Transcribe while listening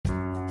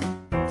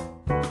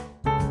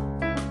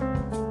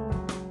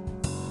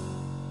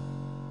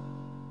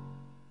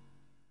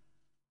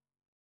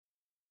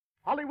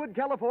Hollywood,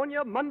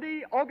 California,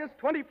 Monday, August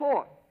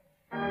 24th.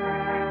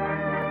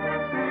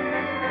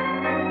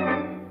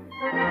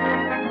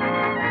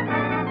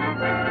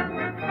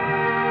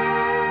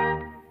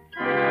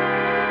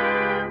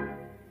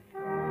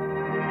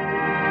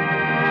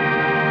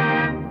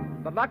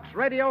 The Lux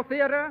Radio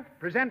Theatre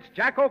presents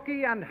Jack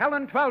Oakie and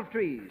Helen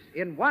Twelvetrees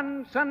in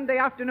one Sunday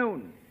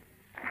afternoon.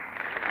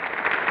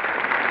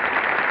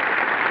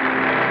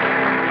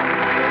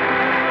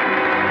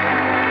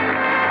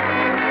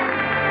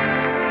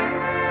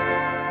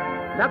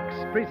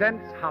 Lux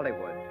presents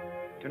Hollywood.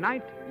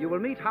 Tonight, you will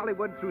meet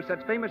Hollywood through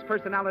such famous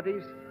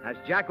personalities as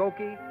Jack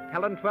Oakie,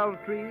 Helen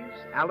Twelvetrees,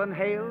 Alan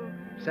Hale,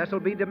 Cecil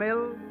B.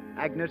 DeMille,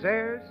 Agnes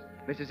Ayres,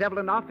 Mrs.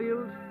 Evelyn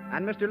Offield,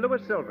 and Mr.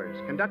 Louis Silvers,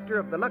 conductor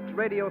of the Lux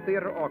Radio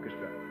Theatre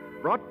Orchestra.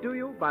 Brought to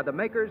you by the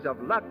makers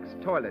of Lux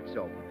Toilet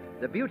Soap,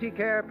 the beauty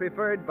care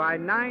preferred by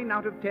 9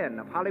 out of 10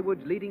 of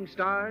Hollywood's leading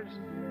stars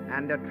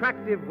and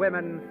attractive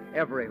women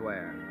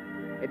everywhere.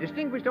 A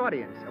distinguished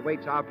audience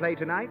awaits our play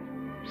tonight.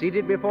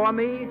 Seated before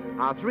me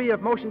are 3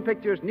 of motion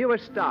picture's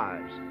newest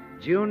stars,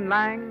 June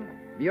Lang,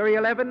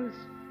 Muriel Evans,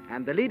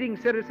 and the leading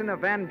citizen of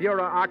Van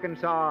Buren,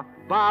 Arkansas,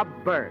 Bob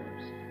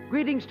Burns.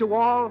 Greetings to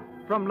all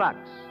from Lux.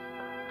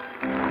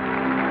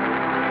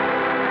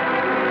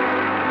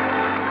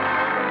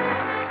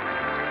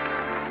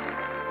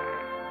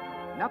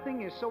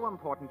 Nothing is so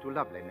important to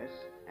loveliness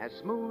as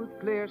smooth,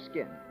 clear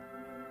skin.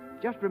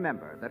 Just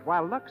remember that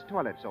while Lux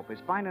Toilet Soap is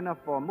fine enough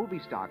for movie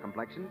star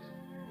complexions,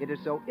 it is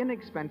so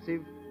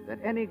inexpensive that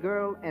any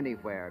girl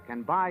anywhere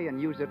can buy and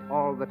use it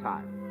all the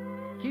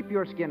time. Keep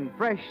your skin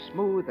fresh,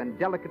 smooth, and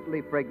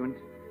delicately fragrant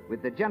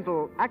with the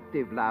gentle,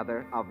 active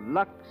lather of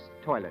Lux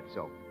Toilet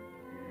Soap.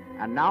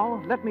 And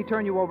now, let me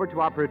turn you over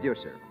to our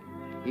producer.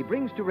 He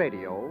brings to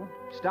radio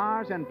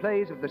stars and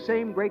plays of the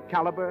same great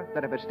caliber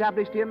that have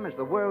established him as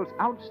the world's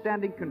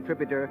outstanding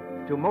contributor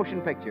to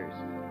motion pictures.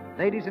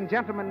 Ladies and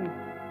gentlemen,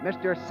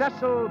 Mr.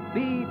 Cecil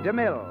B.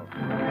 DeMille.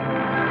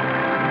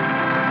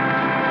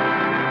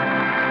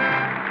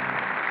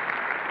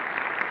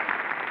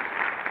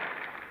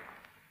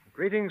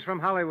 Greetings from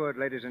Hollywood,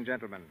 ladies and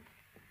gentlemen.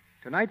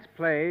 Tonight's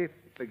play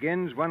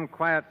begins one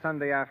quiet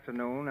Sunday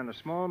afternoon in a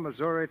small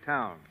Missouri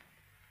town.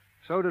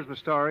 So does the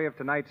story of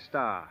tonight's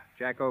star,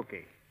 Jack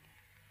Oakie.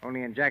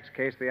 Only in Jack's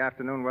case, the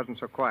afternoon wasn't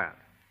so quiet.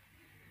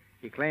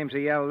 He claims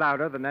he yelled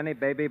louder than any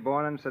baby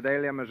born in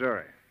Sedalia,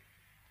 Missouri.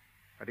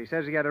 But he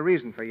says he had a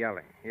reason for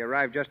yelling. He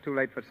arrived just too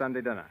late for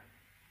Sunday dinner.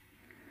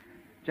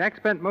 Jack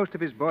spent most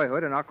of his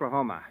boyhood in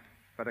Oklahoma,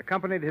 but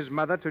accompanied his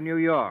mother to New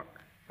York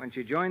when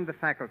she joined the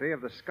faculty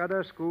of the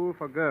Scudder School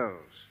for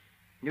Girls.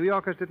 New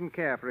Yorkers didn't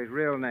care for his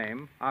real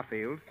name,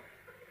 Offield,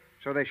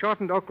 so they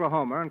shortened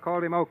Oklahoma and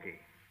called him Oakie.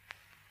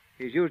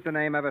 He's used the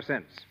name ever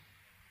since.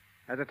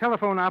 As a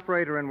telephone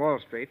operator in Wall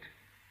Street,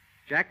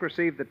 Jack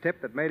received the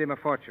tip that made him a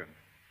fortune.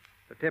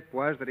 The tip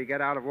was that he get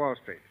out of Wall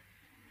Street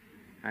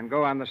and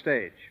go on the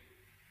stage.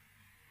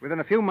 Within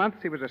a few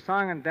months, he was a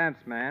song and dance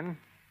man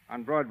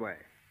on Broadway.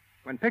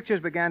 When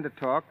pictures began to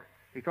talk,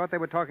 he thought they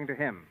were talking to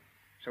him,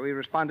 so he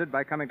responded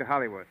by coming to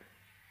Hollywood.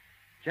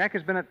 Jack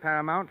has been at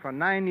Paramount for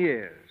 9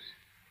 years.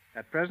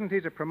 At present,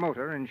 he's a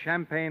promoter in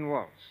Champagne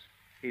Waltz.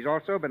 He's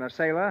also been a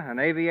sailor, an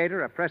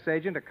aviator, a press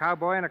agent, a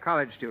cowboy, and a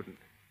college student.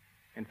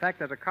 In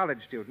fact, as a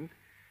college student,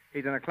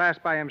 he's in a class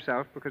by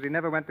himself because he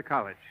never went to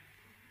college.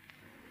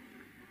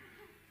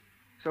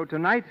 So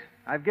tonight,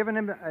 I've given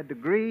him a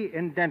degree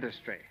in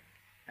dentistry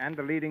and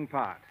the leading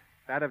part,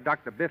 that of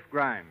Dr. Biff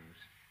Grimes.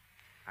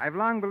 I've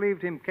long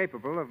believed him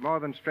capable of more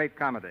than straight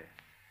comedy,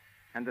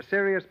 and the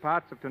serious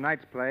parts of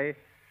tonight's play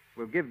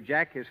will give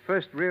Jack his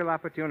first real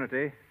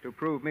opportunity to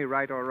prove me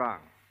right or wrong.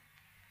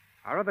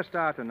 Our other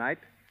star tonight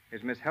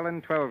is Miss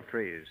Helen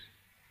Twelvetrees.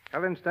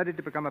 Helen studied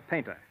to become a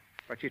painter,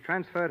 but she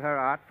transferred her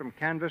art from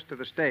canvas to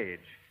the stage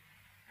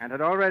and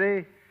had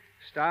already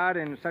starred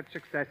in such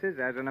successes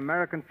as An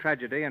American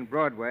Tragedy and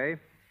Broadway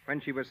when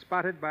she was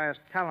spotted by a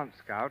talent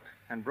scout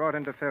and brought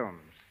into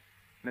films.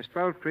 Miss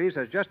Twelvetrees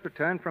has just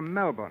returned from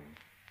Melbourne,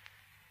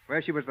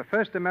 where she was the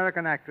first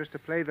American actress to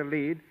play the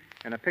lead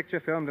in a picture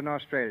filmed in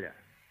Australia.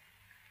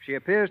 She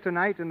appears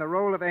tonight in the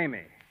role of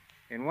Amy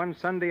in One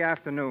Sunday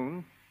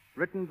Afternoon,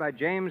 written by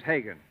James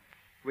Hagan.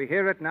 We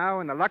hear it now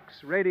in the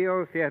Lux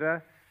Radio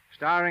Theatre,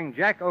 starring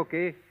Jack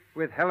Oakie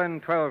with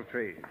Helen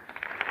Twelvetrees.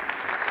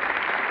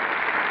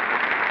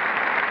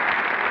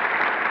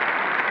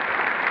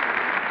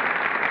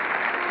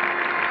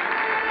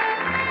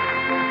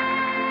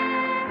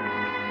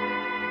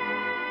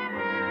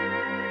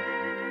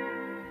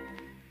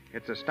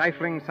 It's a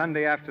stifling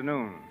Sunday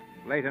afternoon,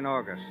 late in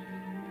August.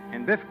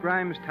 In Biff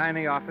Grimes'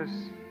 tiny office,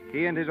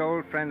 he and his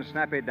old friend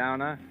Snappy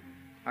Downer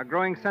are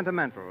growing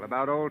sentimental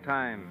about old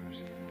times,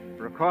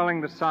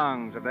 recalling the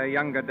songs of their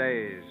younger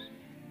days.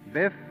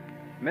 Biff,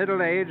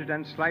 middle-aged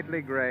and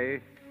slightly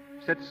gray,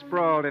 sits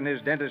sprawled in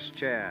his dentist's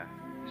chair,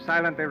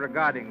 silently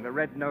regarding the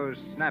red-nosed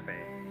Snappy,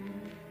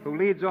 who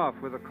leads off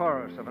with a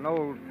chorus of an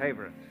old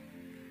favorite.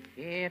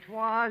 It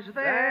was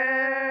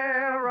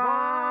there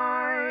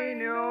I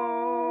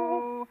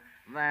knew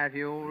that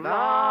you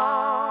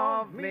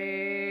loved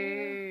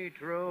me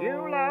true.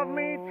 You love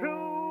me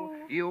true.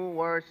 You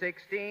were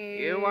 16.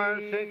 You were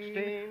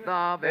 16.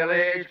 The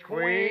village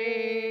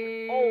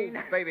queen. Oh,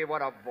 baby,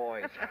 what a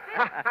voice.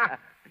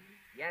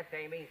 Yes,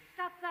 Amy.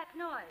 Stop that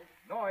noise.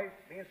 Noise.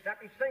 Me and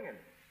Snappy singing.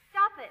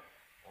 Stop it.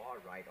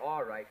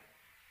 All right.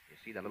 You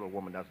see, the little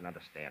woman doesn't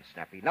understand,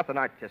 Snappy. Nothing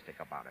artistic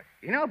about it.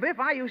 You know, Biff,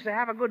 I used to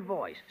have a good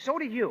voice. So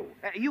did you.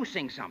 You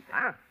sing something.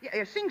 Huh?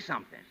 Yeah, sing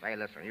something. Say,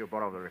 listen, you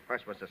brought over the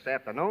refreshments this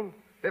afternoon.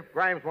 Biff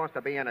Grimes wants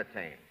to be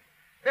entertained.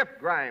 Biff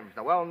Grimes,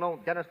 the well-known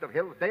dentist of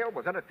Hillsdale,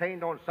 was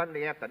entertained on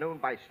Sunday afternoon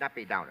by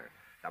Snappy Downer,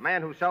 the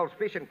man who sells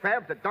fish and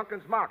crabs at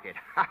Duncan's Market.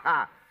 Ha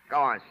ha! Go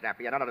on,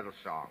 Snappy, another little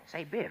song.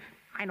 Say, Biff,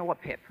 I know a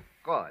pip.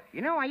 Good.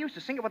 You know, I used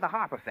to sing it with a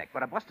harp effect,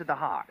 but I busted the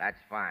harp. That's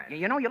fine.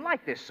 You know, you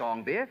like this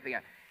song, Biff.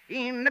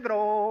 In the good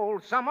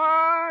old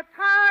summertime.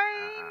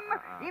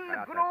 In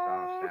the good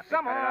old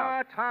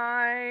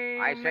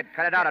summertime. I said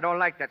cut it out. I don't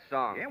like that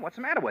song. Yeah, what's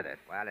the matter with it?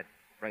 Well, it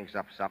brings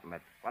up something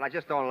that... Well, I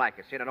just don't like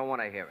it. See, I don't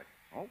want to hear it.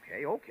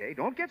 Okay.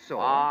 Don't get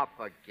sore. Oh,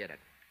 forget it.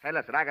 Hey,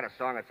 listen, I got a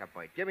song that's a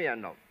fight. Give me a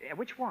note. Yeah,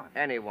 which one?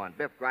 Any one.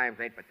 Biff Grimes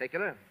ain't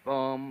particular.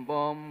 Bum,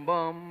 bum,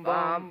 bum,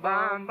 Bum,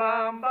 bum,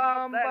 bum,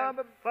 bum, bum.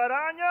 Put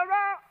on your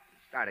old...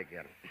 Start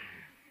again.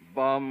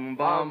 Bum,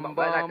 bum, bum,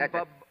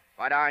 bum.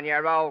 Put on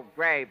your old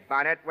gray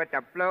bonnet with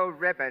the blue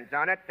ribbons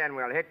on it, then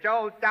we'll hit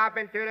your stop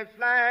into the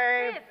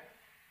sleigh. Biff,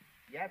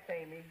 Yes,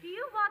 Amy? do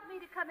you want me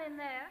to come in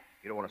there?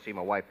 You don't want to see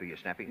my wife, do you,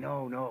 Snappy?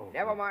 No.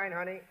 Never mind,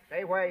 honey.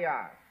 Stay where you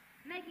are.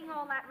 Making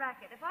all that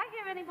racket. If I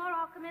hear any more,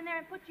 I'll come in there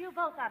and put you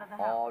both out of the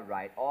house.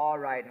 All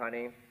right,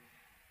 honey.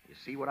 You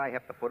see what I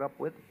have to put up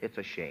with? It's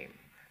a shame.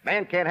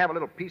 Man can't have a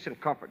little peace and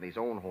comfort in his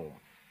own home.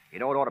 You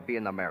know it ought to be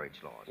in the marriage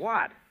laws.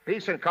 What?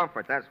 Peace and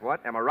comfort, that's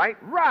what. Am I right?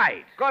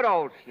 Right. Good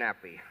old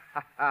Snappy.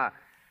 Ha ha.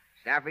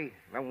 Snappy,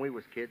 remember when we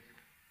was kids?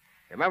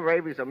 Remember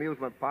Avery's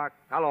amusement park?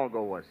 How long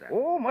ago was that?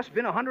 Oh, must have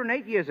been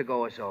 108 years ago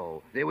or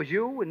so. There was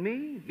you and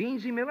me,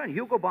 Beansy Miller, and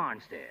Hugo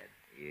Barnstead.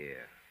 Yeah,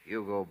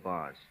 Hugo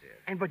Barnstead.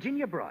 And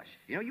Virginia Brush.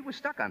 You know, you were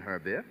stuck on her,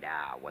 Biff.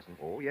 Nah, I wasn't.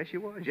 Oh, yes, you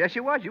was. Yes,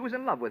 you was. You was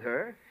in love with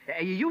her.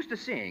 You used to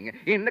sing,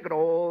 in the good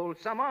old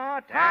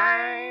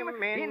summertime.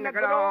 In the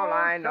good old...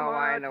 I know.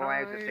 I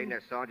used to sing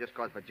this song just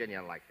because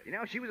Virginia liked it. You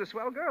know, she was a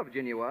swell girl,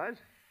 Virginia was.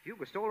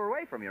 Hugo stole her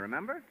away from you,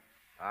 remember?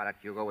 Ah, that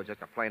Hugo was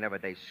just a plain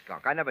everyday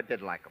skunk. I never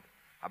did like him.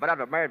 But I'd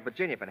have married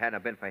Virginia if it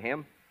hadn't been for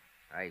him.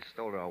 He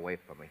stole her away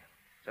from me.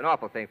 It's an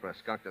awful thing for a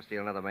skunk to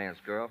steal another man's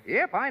girl.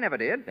 Yep, I never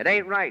did. It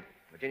ain't right.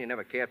 Virginia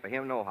never cared for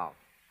him nohow.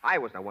 I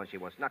was the one she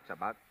was nuts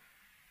about.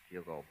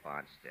 Hugo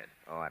Barnstead.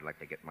 Oh, I'd like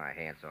to get my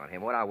hands on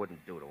him. What I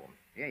wouldn't do to him.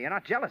 Yeah, you're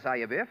not jealous, are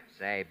you, Biff?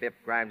 Say, Biff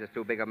Grimes is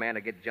too big a man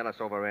to get jealous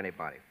over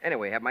anybody.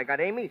 Anyway, haven't I got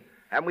Amy?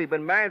 Haven't we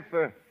been married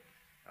for...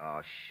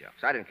 Oh,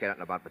 shucks. I didn't care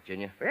nothing about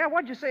Virginia. Yeah,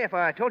 what'd you say if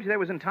I told you they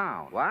was in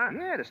town? What?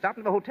 Yeah, to stop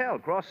at the hotel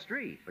across the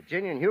street.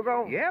 Virginia and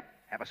Hugo? Yep.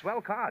 Have a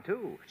swell car,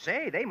 too.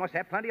 Say, they must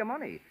have plenty of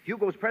money.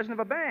 Hugo's president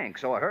of a bank,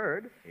 so I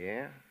heard.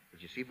 Yeah?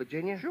 Did you see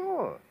Virginia?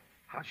 Sure.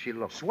 How'd she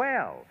look?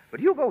 Swell. But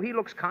Hugo, he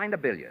looks kind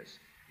of bilious.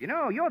 You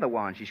know, you're the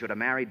one she should have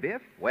married,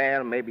 Biff.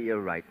 Well, maybe you're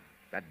right.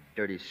 That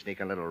dirty,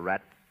 sneaking little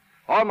rat.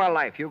 All my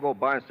life, Hugo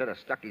Barnstead has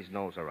stuck his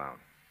nose around.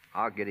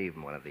 I'll get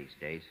even one of these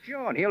days.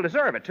 Sure, and he'll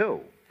deserve it, too.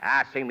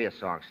 Sing me a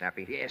song,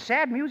 Snappy. Yeah,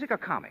 sad music or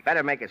comic?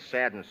 Better make it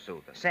sad and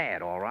soothing.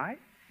 Sad, all right.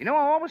 You know, I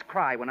always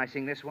cry when I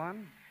sing this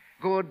one.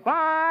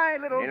 Goodbye,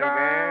 little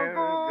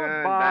girl,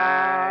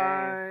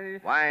 goodbye.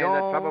 Why is Don't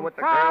the trouble with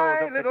the cry,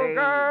 girls of little today?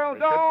 girl, They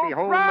don't should be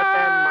home cry. with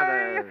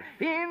their mothers.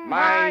 In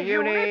my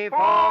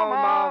uniform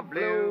of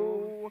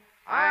blue,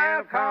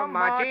 I'll come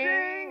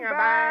marching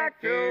back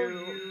to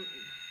you.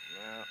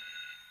 Well,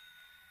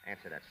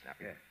 answer that,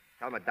 Snappy. Yeah.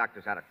 Tell him the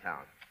doctor's out of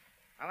town.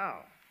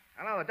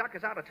 Hello, the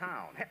doctor's out of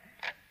town. Did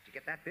you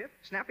get that, Biff?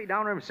 Snappy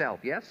Downer himself,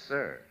 yes,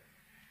 sir.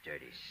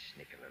 Dirty,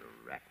 sneaking little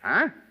rat.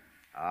 Huh?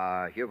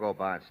 Hugo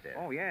Barnstead.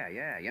 Oh,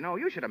 yeah. You know,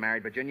 you should have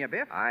married Virginia,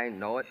 Biff. I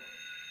know it.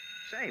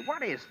 Say,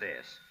 what is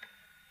this?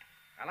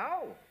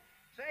 Hello?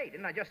 Say,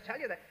 didn't I just tell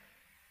you that...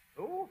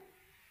 Who?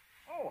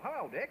 Oh,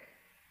 hello, Dick.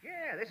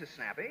 Yeah, this is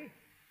Snappy.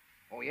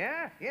 Oh,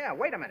 yeah? Yeah,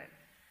 wait a minute.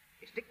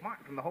 It's Dick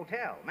Martin from the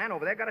hotel. Man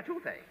over there got a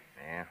toothache.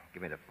 Yeah,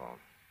 give me the phone.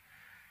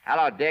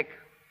 Hello, Dick.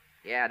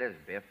 Yeah, this is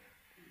Biff.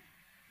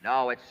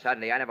 No, it's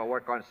Sunday. I never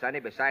work on Sunday.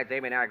 Besides,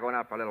 Amy and I are going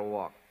out for a little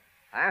walk.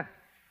 Huh?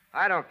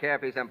 I don't care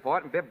if he's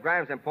important. Biff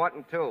Grimes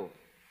important, too.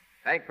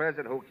 Bank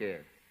president, who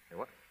cares? Hey,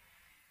 what?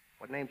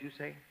 What name did you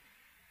say?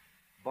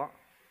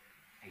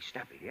 Hey,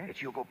 Snappy, yeah? It's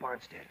Hugo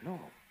Barnstead. No.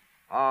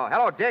 Oh,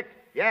 hello, Dick.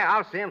 Yeah,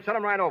 I'll see him. Send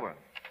him right over.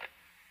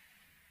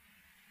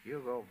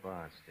 Hugo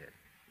Barnstead.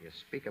 You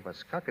speak of a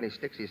skunk and he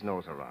sticks his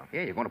nose around.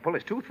 Yeah, you're going to pull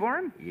his tooth for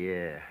him?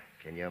 Yeah.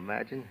 Can you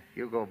imagine?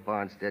 Hugo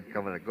Barnstead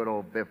coming to good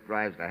old Biff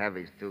Grimes to have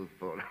his tooth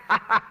pulled.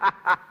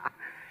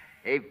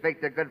 He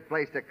picked a good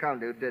place to come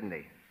to, didn't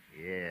he?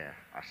 Yeah,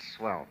 a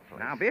swell place.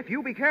 Now, Biff,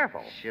 you be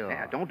careful. Sure.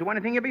 Yeah, don't do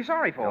anything you'll be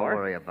sorry for. Don't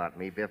worry about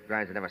me. Biff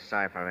Grimes is never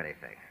sorry for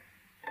anything.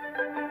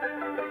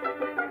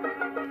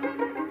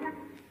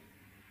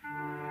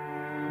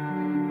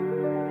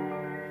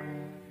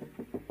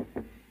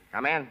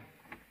 Come in.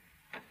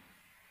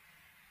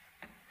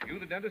 You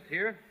the dentist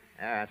here?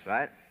 Yeah, that's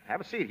right.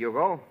 Have a seat,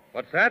 Hugo.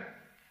 What's that?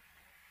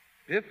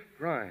 Biff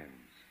Grimes.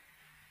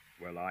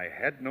 Well, I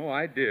had no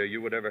idea you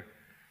would ever...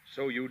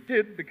 So you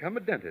did become a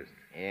dentist?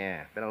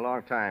 Yeah, been a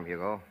long time,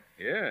 Hugo.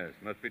 Yes,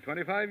 must be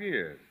 25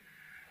 years.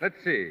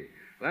 Let's see.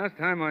 Last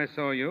time I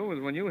saw you was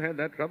when you had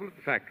that trouble at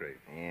the factory.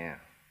 Yeah.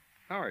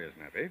 How are you,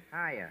 Snappy?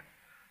 Hiya.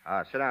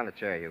 Sit down in the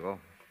chair, Hugo.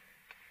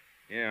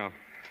 Yeah,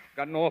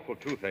 got an awful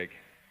toothache.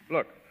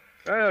 Look,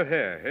 right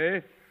here,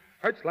 hey?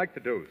 Hurts like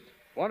the deuce.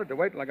 Wanted to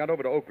wait till I got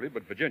over to Oakley,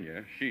 but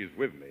Virginia, she's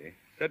with me,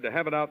 said to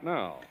have it out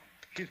now.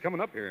 She's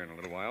coming up here in a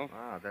little while.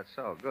 Oh, that's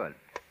so good.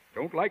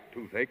 Don't like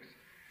toothaches.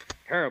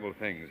 Terrible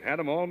things. Had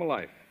 'em all my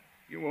life.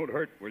 You won't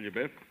hurt, will you,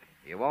 Biff?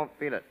 You won't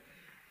feel it.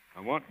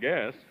 I want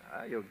gas.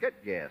 You'll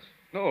get gas.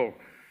 No.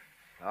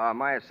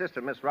 My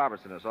assistant, Miss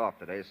Robertson, is off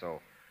today,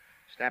 so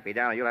Snappy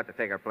down, you'll have to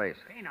take her place.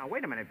 Hey, now,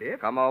 wait a minute,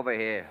 Biff. Come over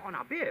here. Oh,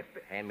 now, Biff.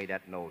 Hand me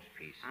that nose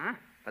piece. Huh?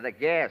 For the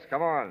gas,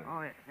 come on.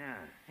 Oh, yeah.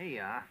 Here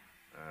you are.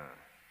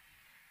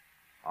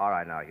 All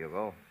right, now,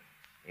 Hugo.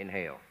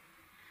 Inhale.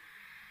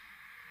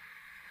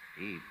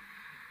 Deep.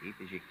 Deep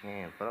as you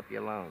can. Put up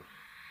your lungs.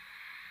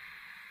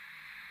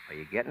 Are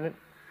you getting it?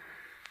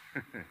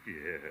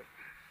 Yeah.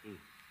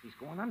 He's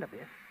going under,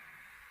 Biff.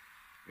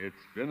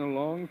 It's been a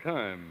long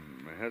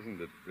time,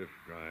 hasn't it, Biff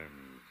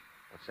Grimes?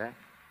 What's that?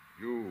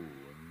 You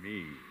and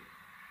me.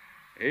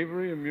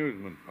 Avery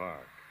Amusement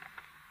Park.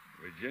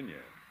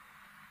 Virginia.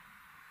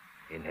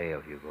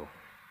 Inhale, Hugo.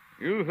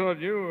 You thought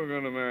you were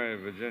going to marry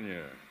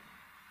Virginia,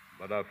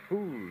 but I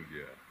fooled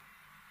you.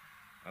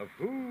 I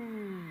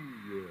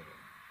fooled you.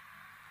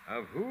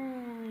 I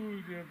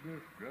fooled you,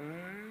 Biff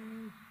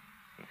Grimes.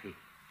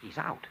 He's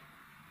out.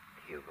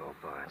 Hugo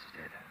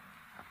Barnstead.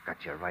 I've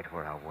got you right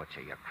where I want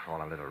you, you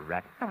crawling little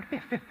rat. No,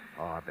 Biff.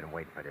 Oh, I've been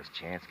waiting for this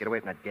chance. Get away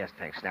from that gas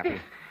tank,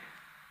 Snappy.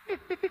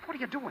 Biff, what are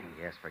you doing?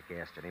 Yes, for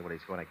gas, Jenny. Well,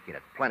 he's going to get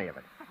it. Plenty of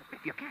it. Oh,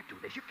 Biff, you can't do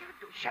this. You can't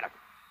do this. Shut up.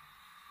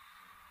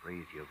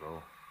 Breathe,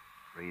 Hugo.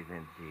 Breathe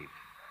in deep.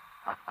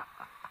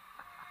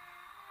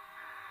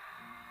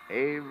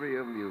 Avery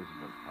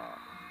Amusement Park.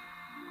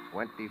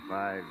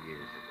 25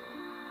 years ago.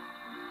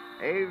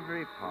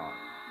 Avery Park.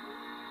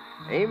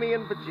 Amy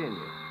and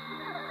Virginia.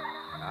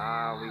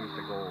 We used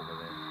to go over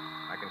there.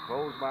 I can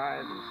close my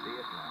eyes and see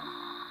it now.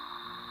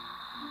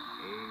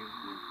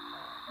 Avery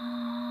Park.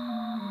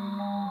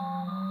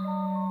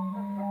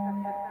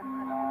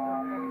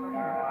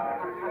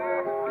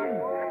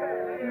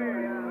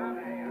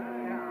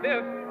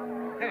 Biff?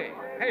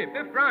 Hey,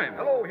 Biff Grimes.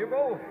 Hello,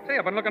 Hugo. Say,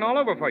 I've been looking all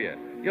over for you.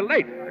 You're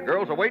late. The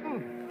girls are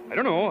waiting. I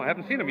don't know. I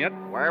haven't seen them yet.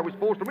 Where are we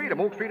supposed to meet them?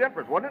 Oak Street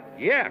entrance, wasn't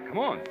it? Yeah, come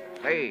on.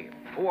 Say,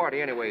 who are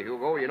they anyway,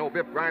 Hugo? You know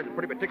Biff Grimes is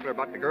pretty particular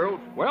about the girls.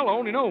 Well, I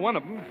only know one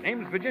of them.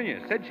 Name's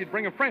Virginia. Said she'd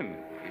bring a friend.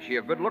 Is she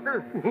a good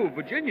looker? Who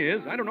Virginia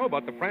is? I don't know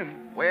about the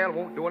friend. Well,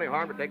 won't do any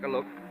harm to take a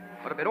look.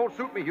 But if it don't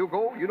suit me,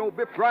 Hugo, you know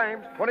Biff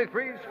Grimes,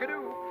 23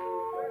 Skidoo.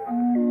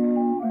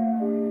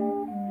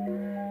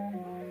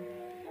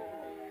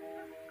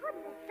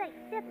 Goodness sake,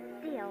 sit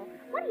still.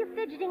 What are you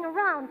fidgeting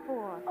around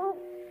for? Oh,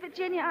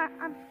 Virginia,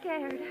 I'm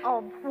scared.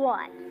 Of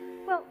what?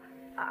 Well,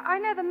 I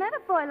never met a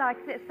boy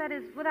like this. That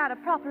is, without a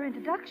proper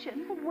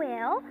introduction.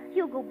 Well,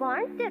 Hugo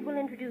Barnstead will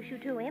introduce you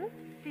to him.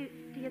 Do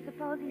you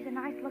suppose he's a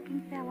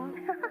nice-looking fellow?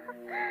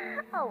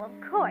 Oh,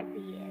 of course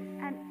he is.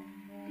 And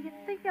do you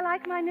think he'll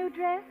like my new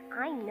dress?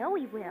 I know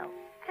he will.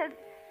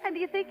 And do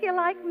you think he'll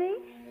like me?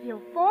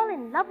 He'll fall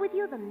in love with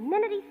you the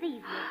minute he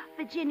sees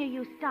you. Virginia,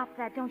 you stop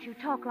that. Don't you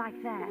talk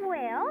like that.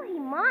 Well, he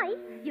might.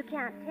 You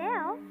can't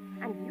tell.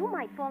 And you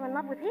might fall in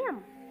love with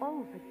him.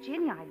 Oh,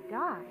 Virginia, I'd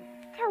die.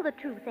 Tell the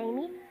truth,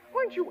 Amy.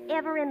 Weren't you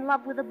ever in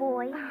love with a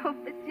boy? Oh,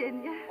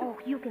 Virginia. Oh,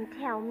 you can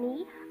tell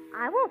me.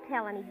 I won't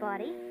tell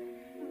anybody.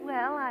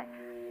 Well, I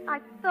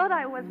thought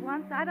I was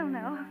once. I don't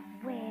know.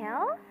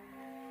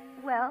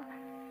 Well,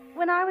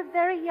 when I was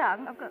very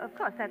young, of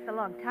course, that's a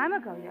long time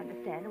ago, you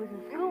understand. It was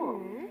in school.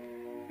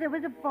 Mm-hmm. There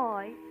was a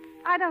boy.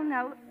 I don't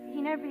know.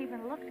 He never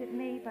even looked at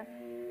me, but...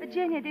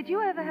 Virginia, did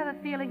you ever have a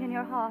feeling in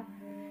your heart?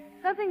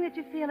 Something that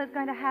you feel is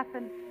going to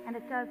happen, and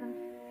it doesn't?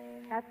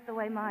 That's the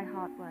way my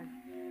heart was.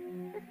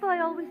 This boy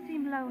always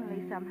seemed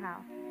lonely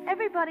somehow.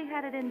 Everybody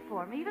had it in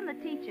for him, even the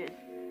teachers.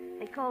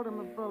 They called him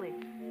a bully,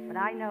 but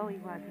I know he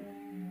wasn't.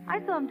 I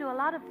saw him do a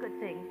lot of good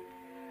things.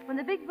 When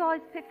the big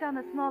boys picked on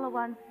the smaller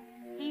ones,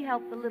 he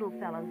helped the little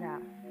fellows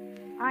out.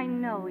 I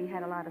know he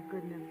had a lot of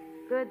good news.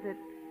 Good that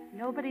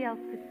nobody else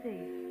could see.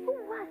 who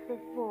was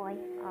this boy?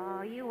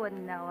 Oh, you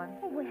wouldn't know him.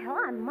 Well,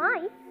 I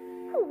might.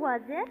 Who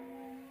was it?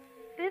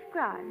 Biff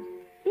Grimes.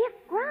 Biff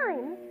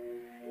Grimes?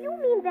 You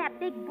mean that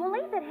big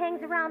bully that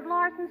hangs around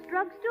Larson's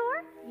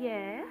drugstore?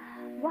 Yes?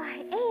 Why,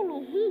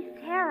 Amy, he's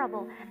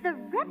terrible. The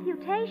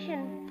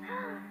reputation...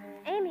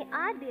 Amy,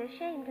 I'd be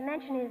ashamed to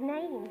mention his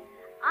name.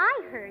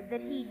 I heard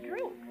that he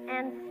drinks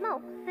and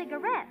smokes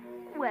cigarettes.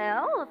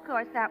 Well, of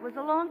course, that was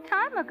a long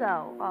time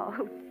ago.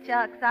 Oh,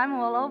 shucks, I'm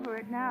all over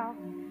it now.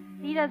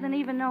 He doesn't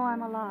even know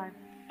I'm alive.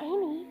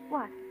 Amy.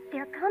 What?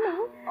 They're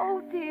coming.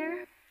 Oh,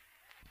 dear.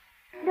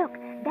 Look,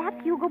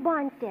 that's Hugo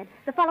Barnstead,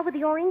 the fellow with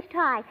the orange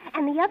tie.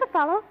 And the other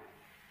fellow...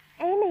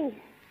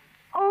 Amy.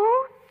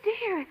 Oh,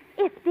 dear.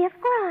 It's Biff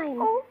Grimes.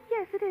 Oh,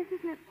 yes, it is,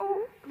 isn't it?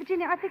 Oh,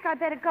 Virginia, I think I'd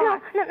better go.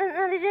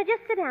 No,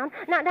 just sit down.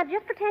 Now,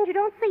 just pretend you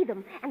don't see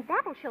them. And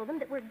that'll show them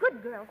that we're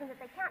good girls and that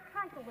they can't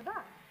trifle with us.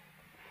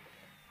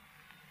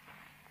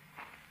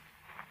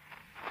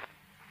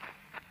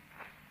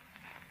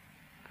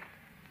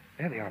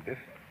 There they are, Biff.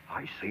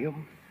 I see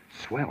him.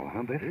 Swell,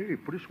 huh, Biff? Hey,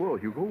 pretty swell,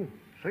 Hugo.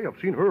 Say, I've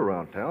seen her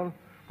around town.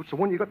 What's the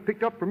one you got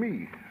picked up for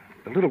me?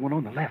 The little one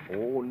on the left.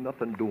 Oh,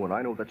 nothing doing.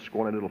 I know that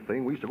scrawny little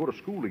thing. We used to go to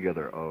school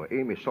together.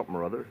 Amy something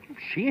or other.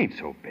 She ain't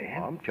so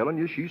bad. I'm telling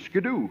you, she's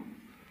skidoo.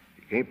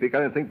 You can't pick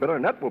anything better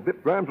than that. Well,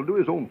 Biff Grimes will do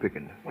his own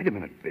picking. Wait a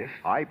minute, Biff.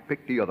 I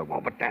picked the other one.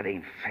 Oh, but that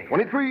ain't fair.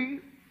 23.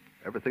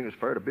 Everything is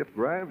fair to Biff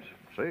Grimes.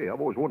 Say, I've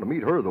always wanted to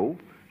meet her, though.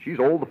 She's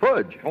all the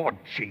fudge. Oh,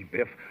 gee,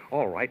 Biff.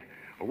 All right.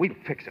 Well, we'll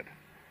fix it.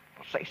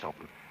 Well, say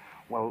something.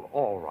 Well,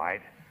 all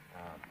right.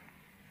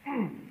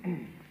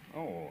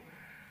 Oh,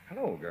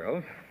 hello,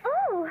 girls.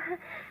 Oh,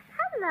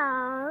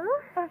 hello.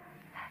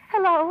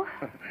 Hello.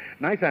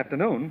 Nice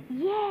afternoon.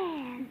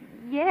 Yes.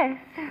 Yes.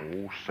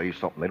 Oh, say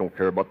something. They don't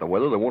care about the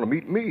weather. They want to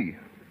meet me.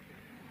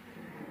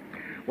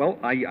 Well,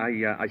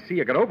 I see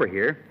you got over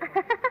here,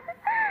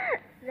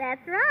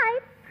 That's right.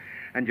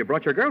 and you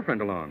brought your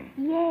girlfriend along.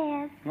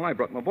 Yes. Well, I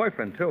brought my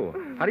boyfriend,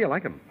 too. How do you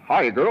like him?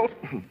 Hi, girls.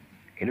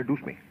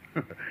 Introduce me.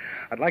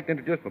 I'd like to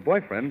introduce my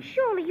boyfriend.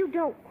 Surely you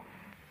don't.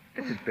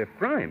 This is Biff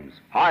Grimes.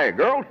 Hi,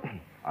 girls.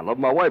 I love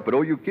my wife, but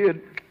oh, you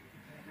kid.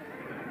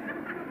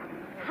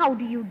 How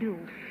do you do?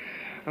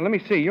 Now, let me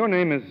see. Your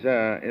name is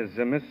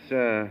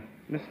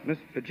Miss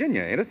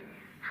Virginia, ain't it?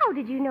 How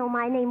did you know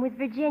my name was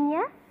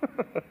Virginia?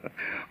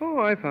 Oh,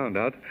 I found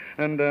out.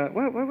 And,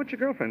 what's your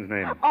girlfriend's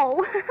name?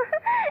 Oh,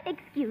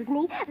 excuse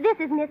me. This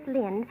is Miss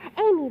Lind,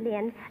 Amy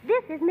Lind.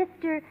 This is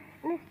Mr.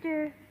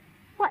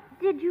 What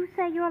did you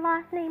say your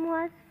last name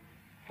was?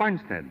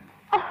 Farnstead.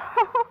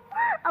 Oh,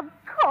 of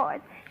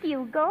course.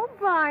 Hugo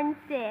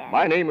Barnstead.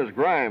 My name is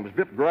Grimes,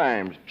 Biff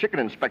Grimes, chicken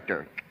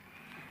inspector.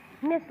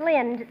 Miss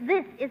Lind,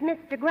 this is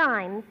Mr.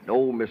 Grimes.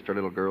 No, Mr.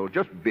 Little Girl,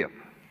 just Biff.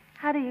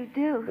 How do you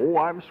do? Oh,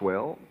 I'm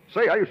swell.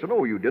 Say, I used to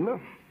know you, didn't I?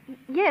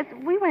 Yes,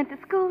 we went to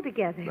school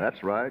together.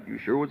 That's right. You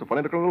sure was a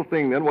funny little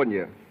thing then, wasn't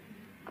you?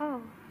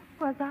 Oh,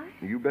 was I?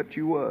 You bet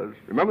you was.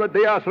 Remember that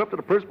day I stood up to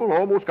the principal and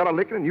almost got a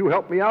licking and you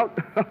helped me out?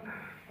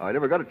 I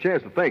never got a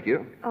chance to thank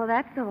you. Oh,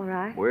 that's all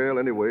right. Well,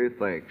 anyway,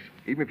 thanks.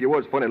 Even if you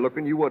was funny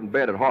looking, you wasn't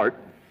bad at heart.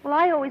 Well,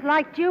 I always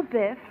liked you,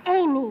 Biff.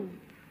 Amy.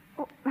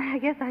 Oh, I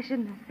guess I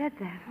shouldn't have said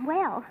that.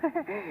 Well,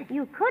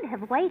 you could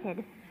have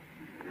waited.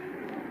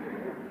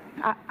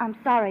 I'm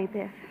sorry,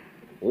 Biff.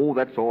 Oh,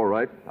 that's all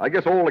right. I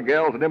guess all the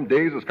gals in them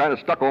days is kind of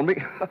stuck on me.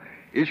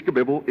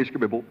 Ishka-bibble,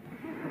 ishka-bibble.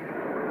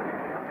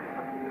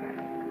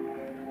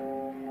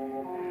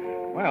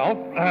 Well,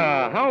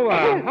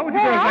 how would you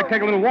girls like to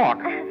take a little walk?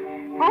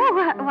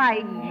 Oh, why,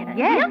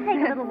 yes. We'll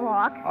take a little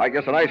walk. I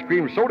guess an ice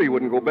cream soda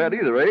wouldn't go bad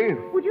either, eh?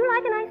 Would you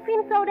like an ice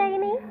cream soda,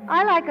 Amy?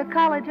 I like a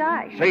college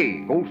ice. Say,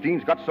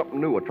 Goldstein's got something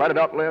new. I tried it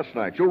out last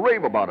night. You'll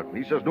rave about it.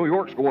 He says New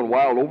York's going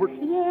wild over it.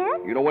 Yes?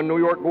 You know when New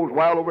York goes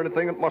wild over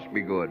anything, it must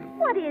be good.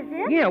 What is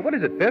it? Yeah, what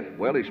is it, Biff?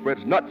 Well, he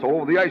spreads nuts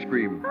all over the ice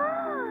cream.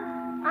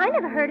 I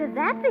never heard of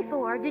that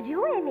before. Did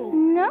you, Amy?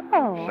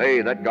 No.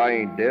 Say, that guy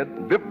ain't dead.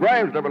 And Biff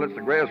Grimes never lets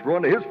the grass grow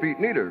under his feet,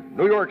 neither.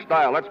 New York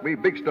style, that's me,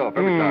 big stuff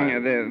every time.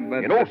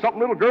 You know something,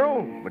 little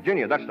girl?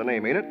 Virginia, that's the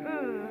name, ain't it?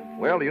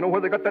 Well, you know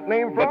where they got that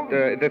name from?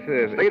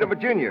 State of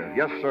Virginia.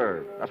 Yes,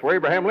 sir. That's where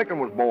Abraham Lincoln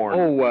was born.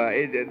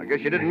 I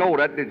guess you didn't know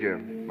that, did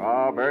you?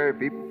 Ah, very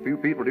few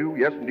people do.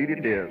 Yes, indeed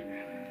it is.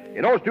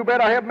 You know, it's too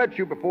bad I haven't met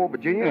you before,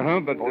 Virginia.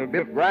 But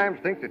Biff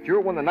Grimes thinks that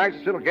you're one of the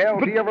nicest little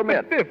gals he ever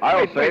met. Biff, I'll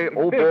wait, say, wait,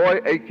 oh, Biff. boy,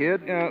 hey,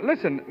 kid.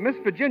 Listen, Miss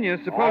Virginia's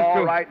supposed to...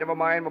 All right, never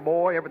mind, my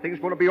boy. Everything's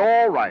going to be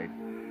all right.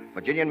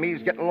 Virginia and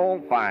me's getting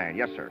along fine.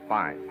 Yes, sir,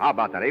 fine. How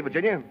about that, eh,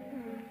 Virginia?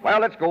 Well,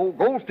 let's go.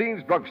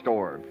 Goldstein's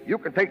drugstore. You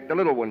can take the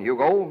little one,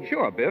 Hugo.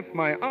 Sure, Biff.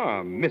 My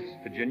arm, Miss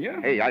Virginia.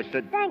 Hey, I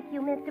said... Thank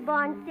you, Mr.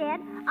 Barnstead.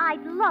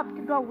 I'd love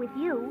to go with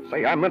you.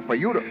 Say, I meant for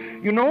you to...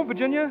 You know,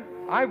 Virginia,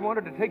 I've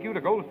wanted to take you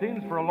to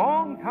Goldstein's for a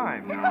long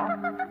time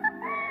now.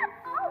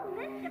 Oh,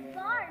 Mr.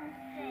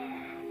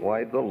 Barnstead.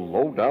 Why, the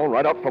low down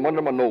right out from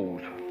under my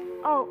nose.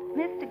 Oh,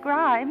 Mr.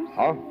 Grimes.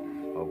 Huh?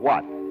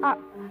 What?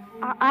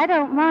 I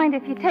don't mind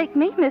if you take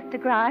me, Mr.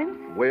 Grimes.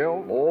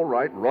 Well, all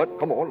right, Rudd.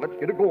 Come on, let's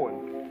get it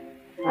going.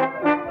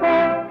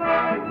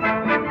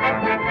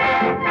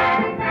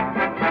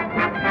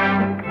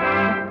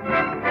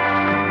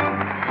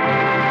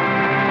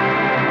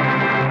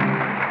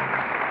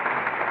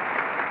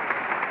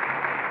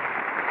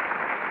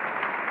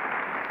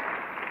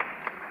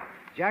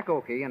 Jack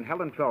Oakie and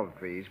Helen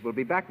Twelvetrees will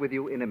be back with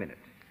you in a minute.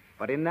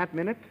 But in that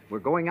minute, we're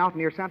going out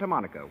near Santa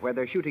Monica, where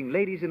they're shooting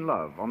Ladies in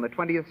Love on the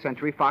 20th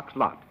Century Fox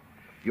lot.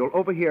 You'll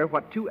overhear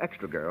what two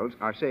extra girls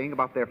are saying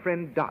about their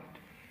friend Dot.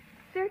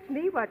 Search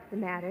me what's the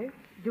matter.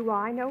 Do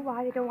I know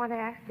why they don't want to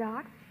ask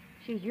Dot?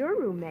 She's your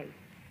roommate.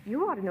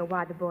 You ought to know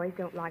why the boys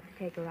don't like to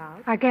take her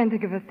out. I can't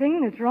think of a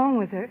thing that's wrong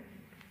with her,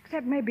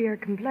 except maybe her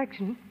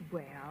complexion.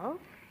 Well,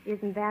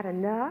 isn't that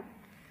enough?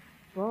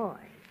 Boy,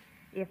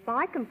 if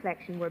my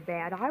complexion were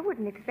bad, I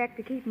wouldn't expect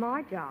to keep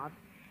my job.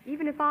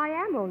 even if I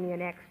am only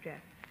an extra,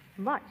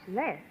 much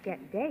less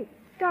get dates.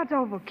 Dot's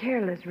awful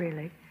careless,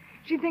 really.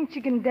 She thinks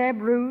she can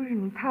dab rouge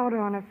and powder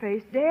on her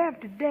face day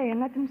after day and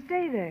let them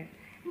stay there.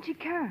 And she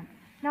can't.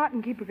 Not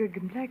and keep a good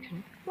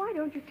complexion. Why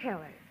don't you tell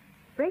her?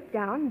 Break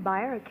down and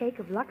buy her a cake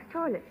of Lux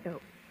toilet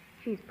soap.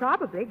 She's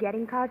probably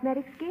getting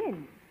cosmetic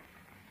skin.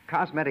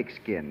 Cosmetic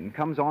skin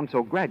comes on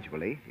so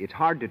gradually, it's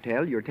hard to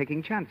tell you're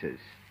taking chances.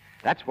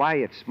 That's why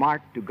it's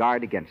smart to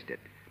guard against it.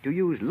 To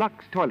use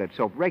Lux toilet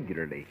soap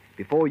regularly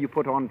before you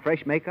put on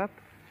fresh makeup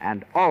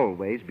and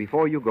always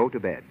before you go to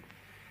bed.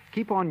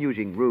 Keep on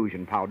using rouge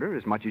and powder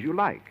as much as you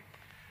like.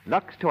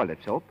 Lux toilet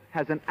soap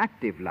has an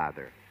active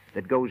lather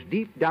that goes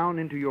deep down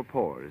into your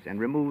pores and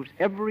removes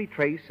every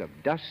trace of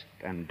dust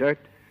and dirt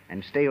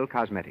and stale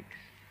cosmetics.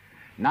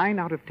 9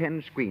 out of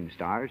 10 screen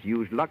stars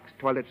use Lux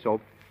toilet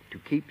soap to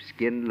keep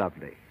skin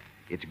lovely.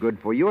 It's good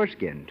for your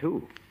skin,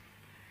 too.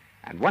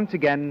 And once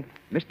again,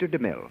 Mr.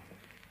 DeMille.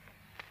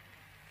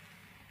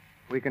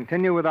 We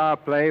continue with our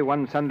play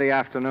One Sunday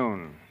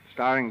Afternoon,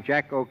 starring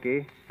Jack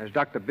Oakie as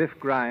Dr. Biff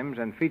Grimes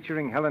and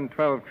featuring Helen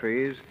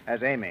Twelvetrees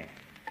as Amy.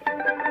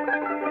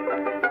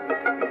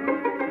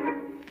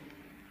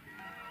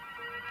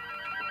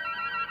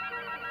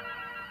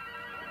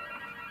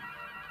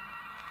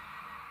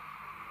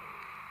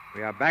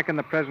 We are back in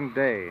the present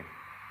day,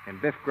 in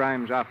Biff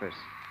Grimes' office.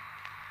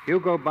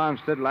 Hugo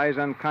Barnstead lies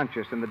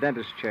unconscious in the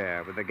dentist's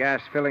chair with the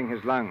gas filling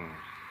his lungs.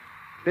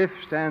 Biff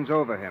stands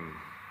over him,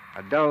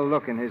 a dull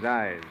look in his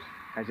eyes,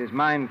 as his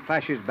mind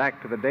flashes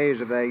back to the days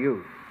of their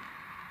youth.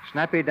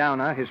 Snappy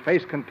Downer, his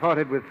face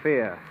contorted with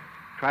fear,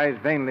 tries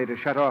vainly to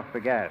shut off the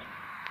gas.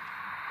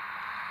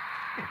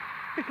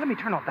 Biff, let me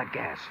turn off that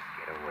gas.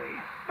 Get away.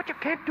 But you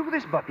can't do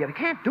this, Buff. You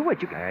can't do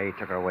it. Hey, he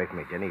took her away from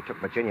me, didn't he? He took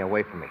Virginia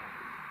away from me.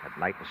 That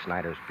night in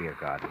Snyder's beer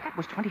garden. But that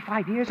was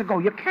 25 years ago.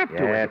 You can't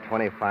do it. Yeah,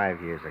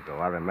 25 years ago.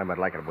 I remember it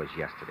like it was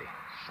yesterday.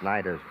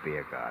 Snyder's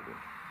beer garden.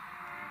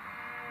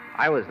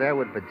 I was there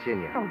with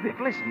Virginia. Oh, Biff,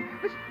 listen.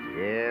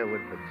 Yeah,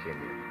 with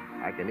Virginia.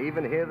 I can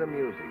even hear the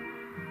music.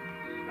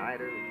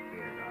 Snyder's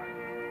beer garden.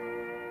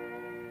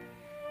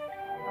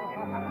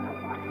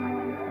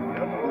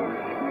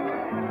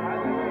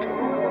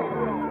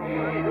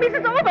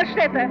 Mrs.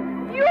 Oberstädter!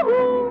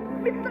 Yoo-hoo!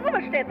 Mrs.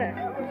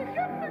 Oberstädter!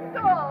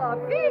 Oh,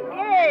 big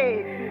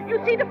A. You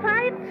see the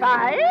fight?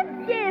 Fight?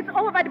 Yes,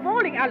 over by the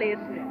bowling alleys.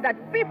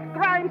 That Biff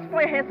Grimes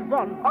boy has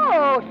won.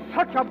 Oh,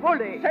 such a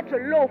bully. Such a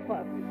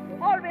loafer.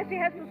 Always he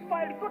has to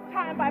spoil a good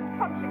time by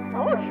punching.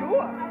 Oh,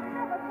 sure.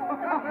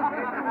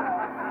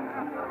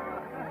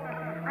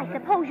 I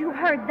suppose you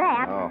heard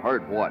that. Oh,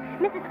 heard what?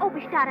 Mrs.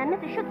 Oberstadt and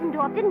Mrs.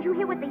 Schutzendorf, didn't you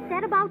hear what they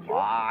said about you?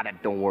 Ah,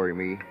 that don't worry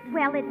me.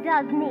 Well, it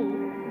does me.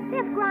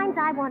 Biff Grimes,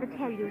 I want to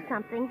tell you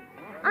something.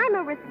 I'm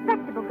a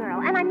respectable girl,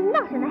 and I'm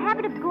not in the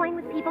habit of going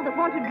with people that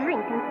want to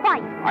drink and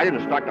fight. I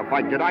didn't start the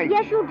fight, did I?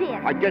 Yes, you did.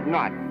 I did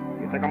not.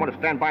 You think I'm going to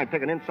stand by and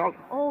take an insult?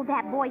 Oh,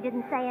 that boy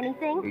didn't say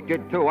anything. He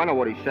did, too. I know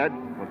what he said.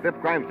 When Biff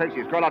Grimes takes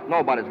his girl out,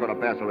 nobody's going to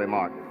pass a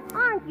remark.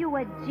 Aren't you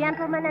a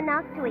gentleman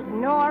enough to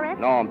ignore it?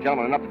 No, I'm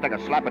gentleman enough to take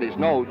a slap at his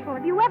nose. Well,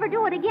 if you ever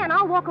do it again,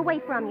 I'll walk away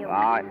from you.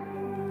 Well,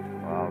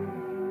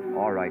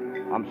 all right.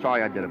 I'm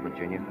sorry I did it,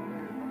 Virginia.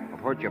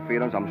 I've hurt your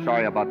feelings. I'm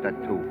sorry about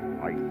that, too.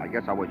 I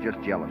guess I was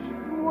just jealous.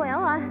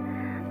 Well,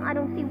 I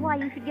don't see why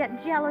you should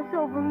get jealous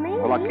over me.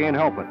 Well, I can't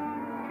help it.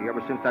 See,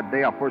 ever since that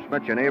day I first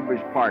met you in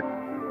Avery's Park,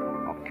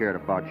 I've cared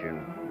about you.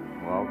 And,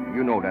 well,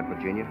 you know that,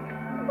 Virginia.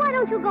 Why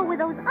don't you go with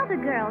those other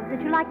girls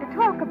that you like to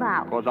talk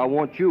about? Because I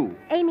want you.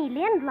 Amy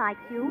Lind likes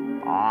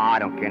you. I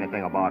don't care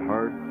anything about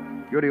her.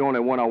 You're the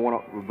only one I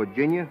want with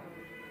Virginia.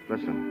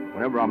 Listen,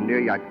 whenever I'm near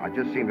you, I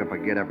just seem to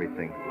forget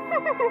everything.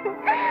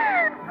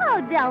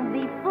 Oh, don't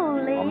be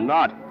foolish. I'm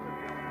not.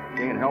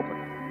 Can't help it.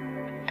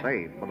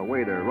 Say, by the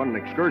way, they're running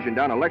an excursion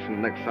down to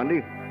Lexington next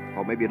Sunday.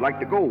 Or maybe you'd like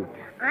to go.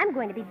 I'm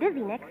going to be busy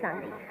next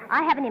Sunday.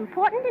 I have an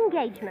important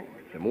engagement.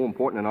 Is it more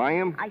important than I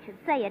am? I should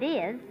say it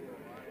is.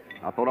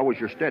 I thought I was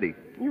your steady.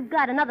 You've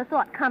got another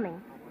thought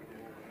coming.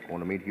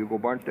 Want to meet Hugo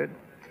Barnstead?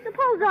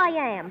 Suppose I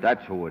am.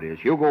 That's who it is.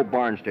 Hugo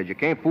Barnstead. You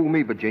can't fool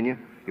me, Virginia.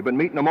 You've been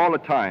meeting him all the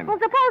time. Well,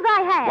 suppose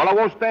I have. Well, I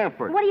won't stand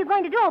for it. What are you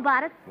going to do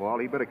about it? Well,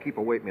 he better keep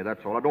away from me,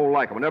 that's all. I don't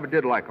like him. I never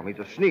did like him. He's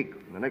a sneak.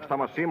 And the next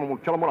time I see him, I'm going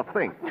to tell him what I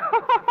think.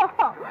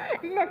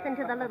 Listen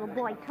to the little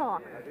boy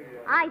talk.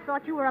 I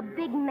thought you were a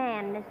big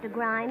man, Mr.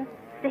 Grimes.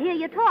 To hear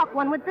you talk,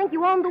 one would think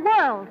you owned the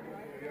world.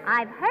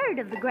 I've heard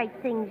of the great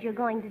things you're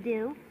going to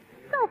do.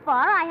 So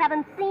far, I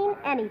haven't seen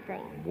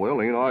anything.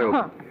 Well, ain't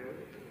I?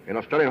 Ain't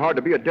I studying hard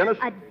to be a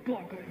dentist? A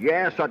dentist?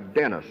 Yes, a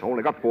dentist. I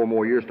only got 4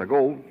 more years to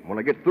go. When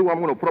I get through, I'm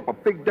going to put up a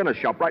big dentist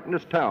shop right in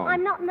this town.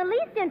 I'm not in the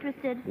least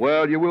interested.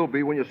 Well, you will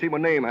be when you see my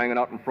name hanging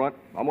out in front.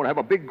 I'm going to have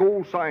a big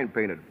gold sign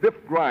painted. Biff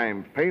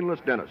Grimes, painless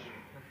dentist.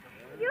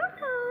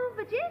 Yoo-hoo,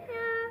 Virginia.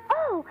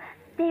 Oh,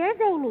 there's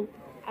Amy.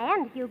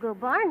 And Hugo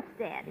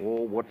Barnstead.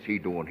 Oh, what's he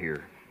doing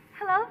here?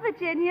 Hello,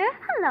 Virginia.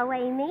 Hello,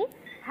 Amy.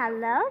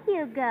 Hello,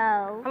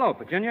 Hugo. Hello,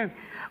 Virginia.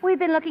 We've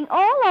been looking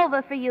all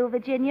over for you,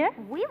 Virginia.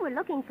 We were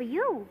looking for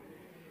you.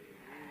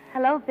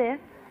 Hello, Biff.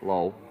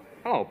 Hello.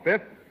 Hello,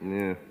 Biff.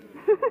 Yeah.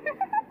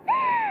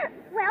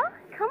 Well,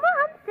 come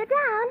on, sit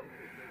down.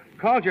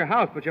 called your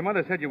house, but your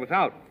mother said you was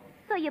out.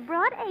 So you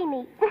brought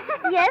Amy.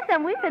 Yes,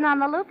 and we've been on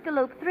the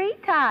loop-de-loop 3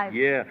 times.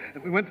 Yeah,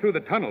 we went through the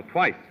tunnel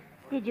twice.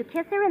 Did you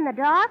kiss her in the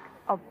dark?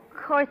 Of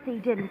course he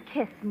didn't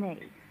kiss me.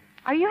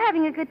 Are you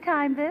having a good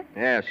time, Biff?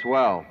 Yeah,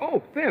 swell.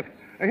 Oh, Biff,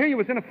 I hear you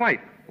was in a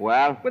fight.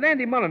 Well? With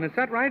Andy Mullen, is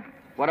that right?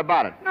 What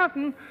about it?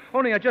 Nothing.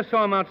 Only I just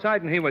saw him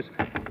outside, and he was...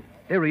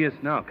 There he is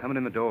now, coming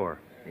in the door.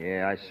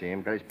 Yeah, I see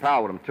him. Got his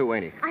pal with him, too,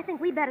 ain't he? I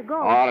think we better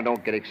go. Oh,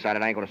 don't get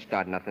excited. I ain't going to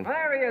start nothing.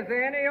 There he is,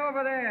 Andy,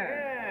 over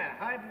there.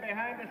 Yeah, hiding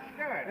behind the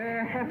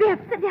skirt. Biff,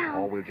 sit down.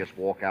 Oh, we'll just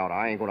walk out.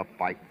 I ain't going to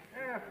fight.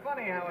 Yeah,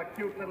 funny how a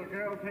cute little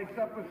girl takes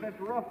up with such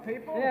rough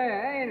people.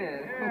 Yeah, ain't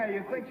it? Yeah,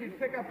 you'd think she'd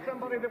pick up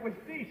somebody that was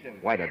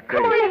decent. Why, the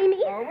Come on,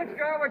 Amy. Oh, which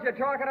girl was you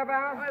talking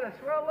about? Why, the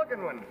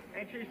swell-looking one.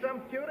 Ain't she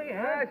some cutie,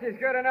 huh? Yeah, she's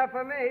good enough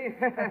for me.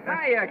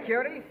 Hiya,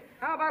 cutie.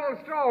 How about a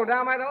little stroll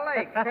down by the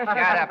lake?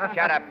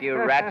 Shut up, you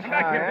rats.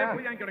 Back here,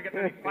 Biff. We ain't going to get in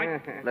any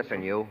fight.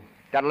 Listen, you.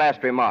 That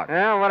last remark.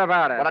 Yeah, what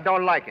about it? But I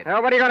don't like it.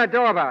 What are you going to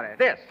do about it?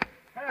 This.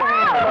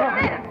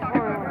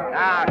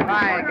 Now,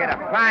 try and get up.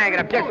 Try and get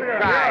up. Just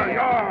try.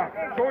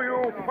 Yeah. So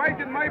you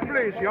fight in my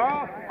place,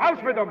 yeah?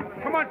 House with them.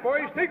 Come on,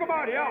 boys. Take them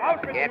out, yeah? House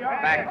with them. Get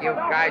back, you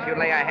guys. You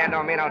lay a hand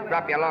on me and I'll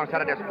drop you alongside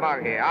of this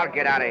mug here. I'll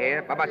get out of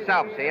here by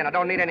myself, see, and I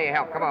don't need any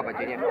help. Come on,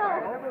 Virginia.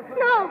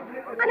 No.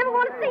 I never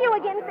want to see you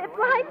again, Biff,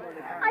 right?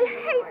 I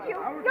hate you.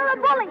 You're a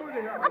bully.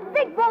 A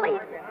big bully.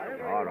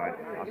 All right.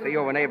 I'll see you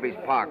over in Avery's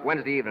Park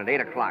Wednesday evening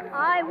at 8 o'clock.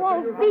 I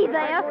won't be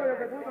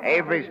there.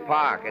 Avery's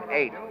Park at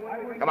 8.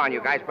 Come on,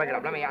 you guys. Break it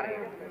up. Let me out of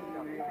here.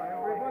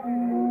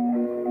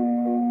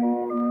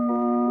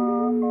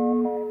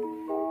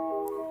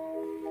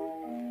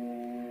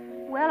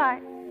 Well,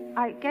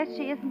 I guess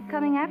she isn't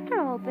coming after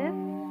all, Biff.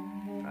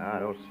 I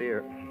don't see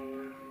her.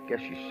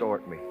 Guess she saw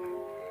at me.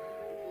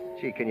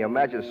 Gee, can you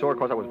imagine the sore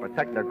because I was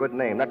protecting her good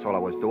name? That's all I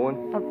was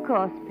doing. Of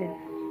course, Biff.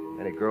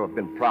 Any girl would have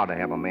been proud to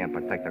have a man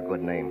protect her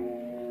good name.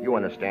 You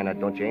understand that,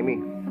 don't you, Amy?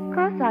 Of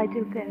course I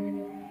do, Biff.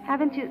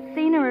 Haven't you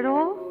seen her at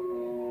all?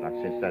 Not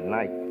since that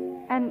night.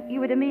 And you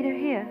were to meet her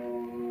here?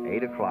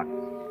 8 o'clock.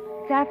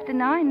 It's after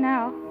 9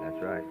 now.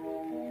 That's right.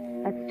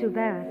 That's too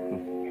bad.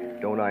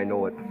 Don't I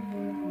know it?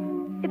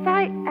 If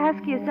I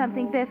ask you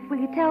something, Biff, will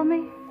you tell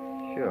me?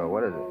 Sure,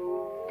 what is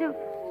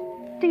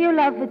it? Do you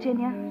love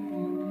Virginia?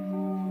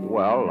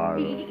 Well,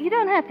 You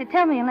don't have to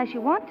tell me unless you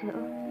want to.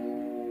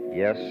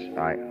 yes,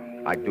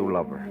 I do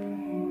love her.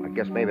 I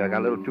guess maybe I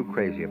got a little too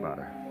crazy about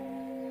her.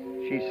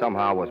 She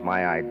somehow was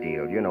my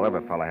ideal. You know,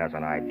 every fella has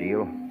an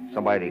ideal.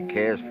 Somebody that he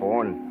cares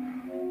for,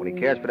 and when he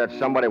cares for that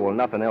somebody, well,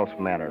 nothing else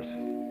matters.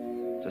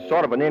 It's a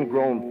sort of an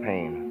ingrown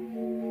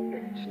pain.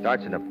 It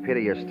starts in the pit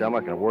of your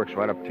stomach and works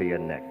right up to your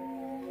neck.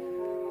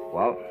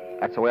 Well,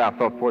 that's the way I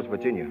felt towards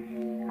Virginia.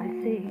 I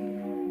see.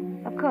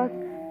 Of course,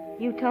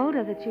 you told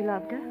her that you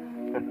loved her.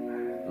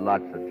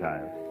 Lots of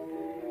times.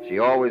 She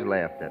always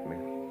laughed at me.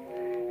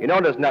 You know,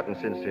 there's nothing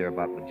sincere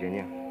about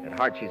Virginia. At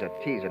heart, she's a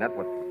teaser. That's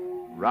what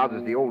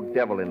rouses the old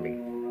devil in me.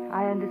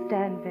 I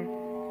understand, Biff.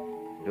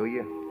 Do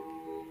you?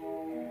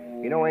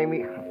 You know,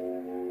 Amy,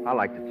 I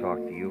like to talk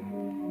to you.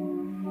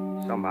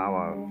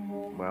 Somehow,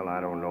 well, I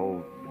don't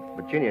know.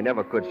 Virginia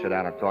never could sit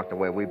down and talk the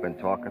way we've been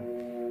talking.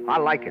 I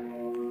like it.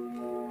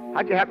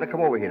 How'd you happen to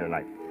come over here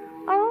tonight?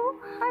 Oh,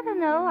 I don't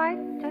know. I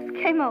just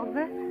came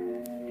over.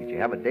 Did you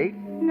have a date?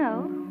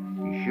 No,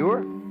 You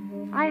sure?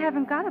 I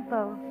haven't got a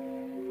beau.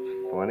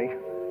 Funny.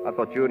 I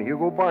thought you and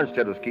Hugo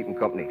Barnstead was keeping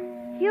company.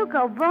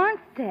 Hugo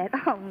Barnstead?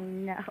 Oh,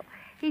 no.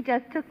 He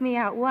just took me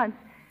out once.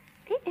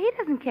 He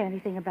doesn't care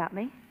anything about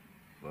me.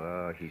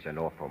 Well, he's an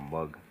awful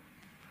mug.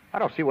 I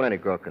don't see what any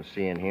girl can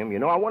see in him. You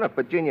know, I wonder if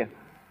Virginia...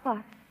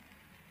 What?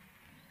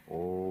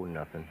 Oh,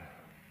 nothing.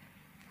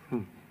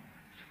 It's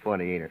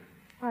funny, ain't it?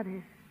 What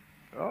is?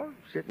 Oh,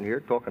 sitting here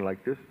talking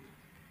like this.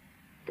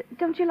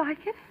 Don't you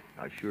like it?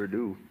 I sure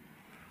do.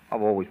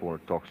 I've always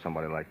wanted to talk to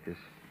somebody like this.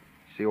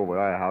 See, over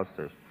at our house,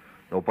 there's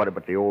nobody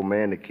but the old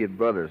man, the kid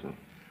brothers, and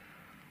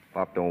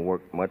Pop don't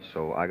work much,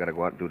 so I got to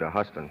go out and do the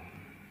hustling.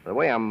 By the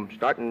way, I'm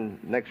starting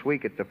next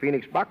week at the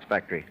Phoenix Box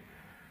Factory.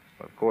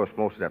 But of course,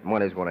 most of that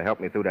money's going to help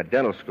me through that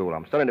dental school.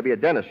 I'm studying to be a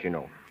dentist, you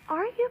know.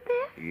 Are you,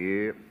 Biff?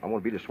 Yeah, I'm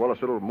going to be the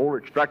swellest little molar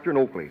extractor in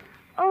Oakley.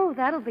 Oh,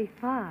 that'll be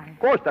fine. Of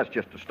course, that's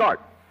just the start.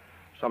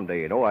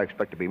 Someday, you know, I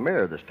expect to be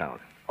mayor of this town.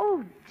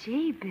 Oh,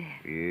 gee,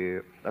 Biff. Yeah,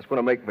 that's going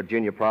to make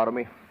Virginia proud of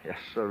me. Yes,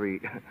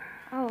 sirree.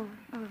 Oh,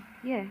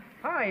 yes.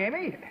 Hi,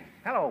 Amy.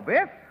 Hello,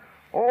 Biff.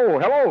 Oh,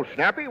 hello,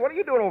 Snappy. What are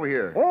you doing over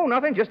here? Oh,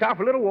 nothing. Just out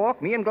for a little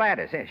walk. Me and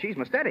Gladys. She's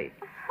my steady.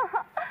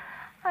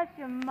 Hush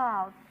your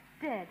mouth,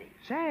 Steady.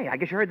 Say, I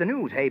guess you heard the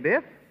news, hey,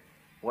 Biff?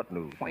 What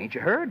news? Well, ain't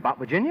you heard about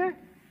Virginia?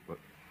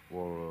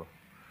 Well,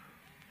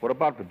 what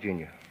about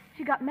Virginia?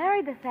 She got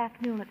married this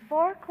afternoon at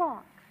 4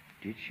 o'clock.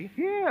 Did she?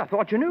 Yeah, I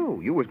thought you knew.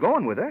 You was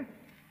going with her.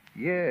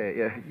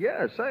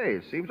 Yeah, say,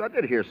 it seems I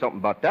did hear something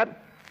about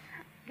that.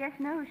 Guess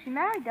you know who she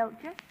married, don't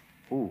you?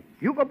 Who?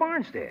 Hugo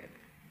Barnstead.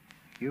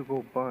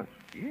 Hugo Barnes.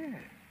 Yeah.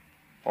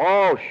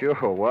 Oh,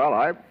 sure. Well,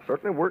 I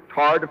certainly worked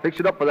hard to fix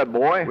it up for that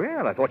boy.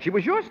 Well, I thought she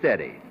was your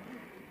steady.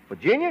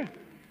 Virginia?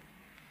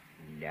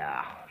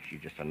 No,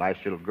 she's just a nice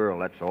little girl,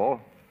 that's all.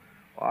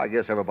 Well, I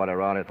guess everybody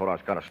around here thought I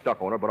was kind of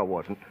stuck on her, but I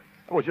wasn't.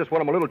 That was just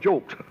one of my little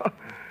jokes.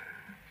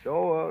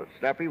 So,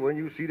 Snappy, when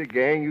you see the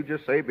gang, you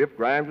just say Biff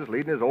Grimes is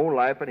leading his own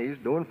life and he's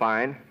doing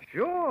fine.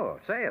 Sure.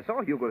 Say, I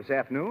saw Hugo this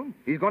afternoon.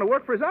 He's going to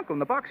work for his uncle in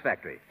the box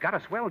factory. Got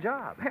a swell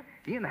job.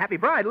 He and the Happy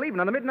Bride leaving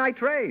on the midnight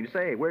train.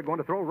 Say, we're going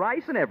to throw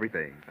rice and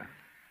everything.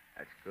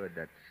 That's good.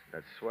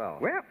 That's swell.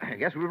 Well, I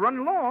guess we're running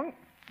along.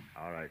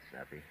 All right,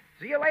 Snappy.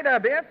 See you later,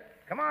 Biff.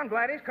 Come on,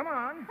 Gladys, come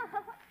on.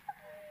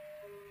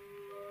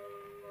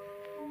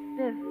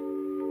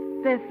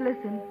 Biff,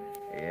 listen.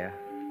 Yeah?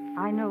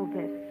 I know,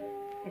 Biff.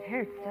 It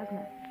hurts, doesn't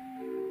it?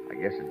 I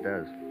guess it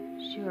does.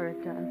 Sure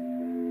it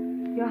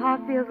does. Your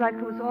heart feels like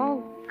it was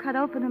all cut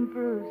open and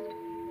bruised.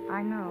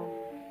 I know.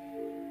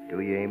 Do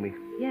you, Amy?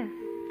 Yes.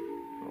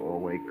 Oh,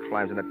 when he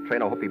climbs in that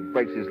train, I hope he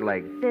breaks his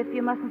leg. Biff,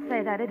 you mustn't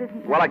say that. It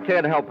isn't... Well, I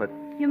can't help it.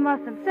 You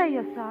mustn't. Say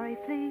you're sorry,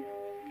 please.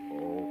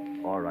 Oh,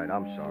 all right,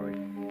 I'm sorry.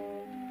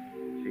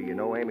 See, you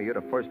know, Amy, you're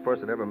the first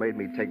person that ever made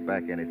me take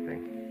back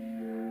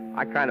anything.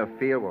 I kind of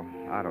feel, well,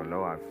 I don't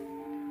know.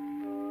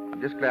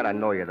 I'm just glad I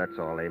know you, that's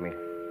all, Amy.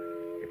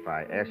 If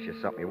I ask you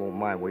something, you won't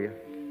mind, will you?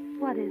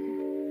 What is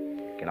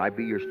it? Can I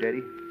be your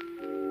steady?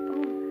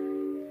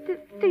 Oh,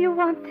 do you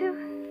want to?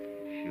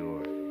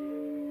 Sure.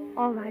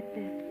 All right,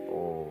 Biff.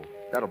 Oh,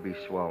 that'll be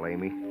swell,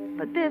 Amy.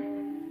 But, Biff,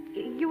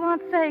 you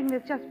aren't saying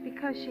this just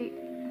because she...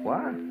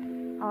 What?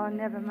 Oh,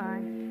 never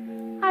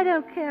mind. I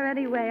don't care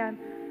anyway.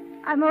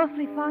 I'm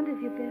awfully fond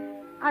of you, Biff.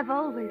 I've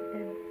always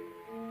been.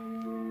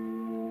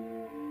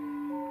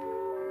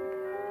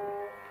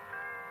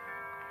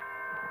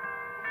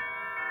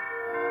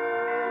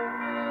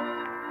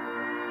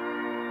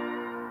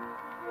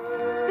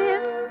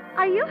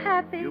 Are you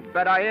happy? You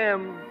bet I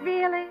am.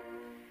 Really?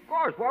 Of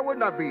course. Why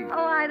wouldn't I be?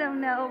 Oh, I don't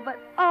know, but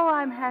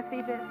I'm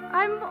happy, Biff.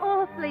 I'm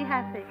awfully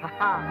happy.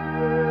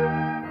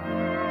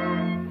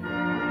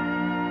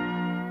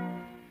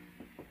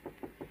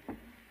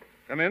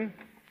 Come in.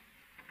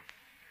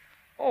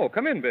 Oh,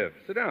 come in, Biff.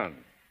 Sit down.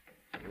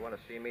 You want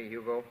to see me,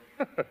 Hugo?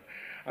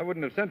 I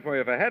wouldn't have sent for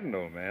you if I hadn't,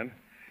 old man.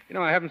 You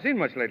know, I haven't seen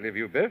much lately of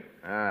you, Biff.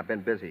 I've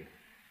been busy.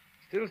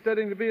 Still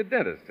studying to be a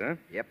dentist, huh?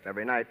 Yep,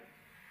 every night.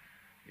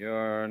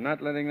 You're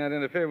not letting that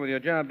interfere with your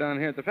job down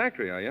here at the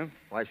factory, are you?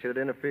 Why should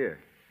it interfere?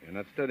 You're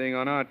not studying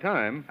on our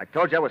time. I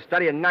told you I was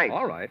studying nights.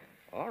 All right.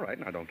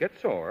 Now, don't get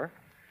sore.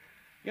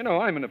 You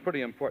know, I'm in a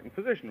pretty important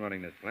position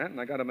running this plant,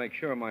 and I got to make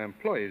sure my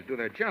employees do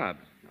their jobs.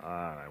 All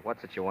right.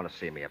 What's it you want to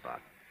see me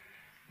about?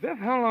 Biff,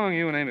 how long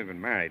you and Amy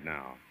been married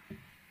now?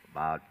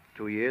 About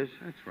 2 years.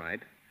 That's right.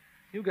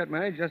 You got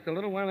married just a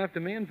little while after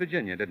me in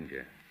Virginia, didn't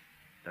you?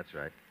 That's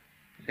right.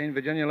 Seen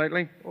Virginia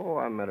lately? Oh,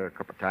 I met her a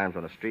couple of times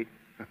on the street.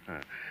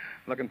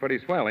 Looking pretty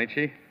swell, ain't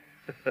she?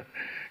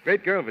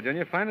 Great girl,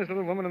 Virginia. Finest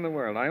little woman in the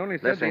world. I only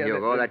said... Listen,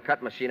 Hugo, that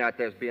cut machine out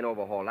there's being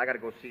overhauled. I got to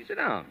go see... Sit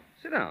down.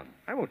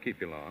 I won't keep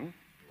you long.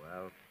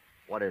 Well,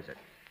 what is it?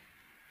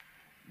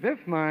 Biff,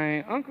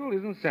 my uncle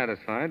isn't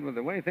satisfied with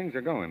the way things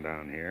are going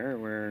down here.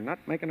 We're not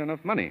making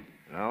enough money.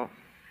 No?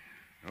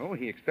 No,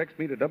 he expects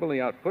me to double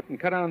the output and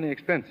cut down the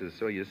expenses.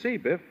 So you see,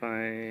 Biff,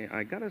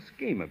 I got to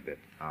scheme a bit.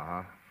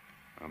 Uh-huh.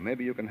 Now,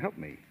 maybe you can help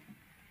me.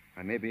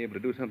 I may be able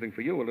to do something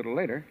for you a little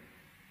later.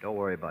 Don't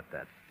worry about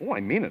that. Oh, I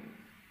mean it.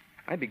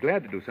 I'd be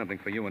glad to do something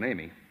for you and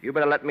Amy. You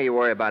better let me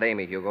worry about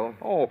Amy, Hugo.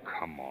 Oh,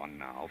 come on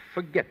now.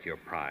 Forget your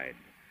pride.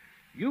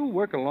 You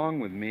work along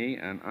with me,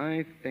 and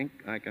I think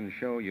I can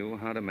show you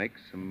how to make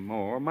some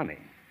more money.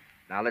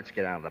 Now, let's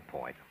get on to the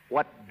point.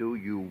 What do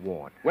you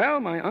want? Well,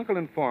 my uncle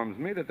informs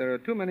me that there are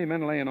too many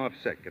men laying off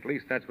sick. At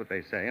least that's what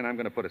they say, and I'm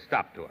going to put a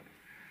stop to it.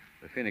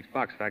 The Phoenix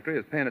Box Factory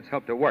is paying its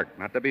help to work,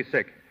 not to be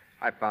sick.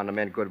 I found the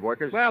men good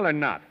workers. Well, they're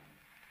not.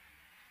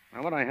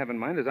 Now, what I have in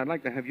mind is I'd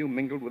like to have you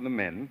mingled with the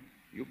men.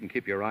 You can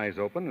keep your eyes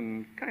open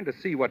and kind of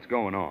see what's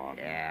going on.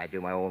 Yeah, I do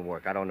my own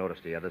work. I don't notice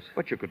the others.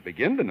 But you could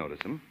begin to notice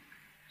them.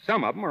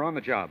 Some of them are on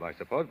the job, I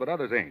suppose, but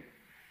others ain't.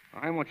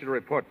 I want you to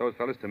report those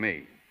fellas to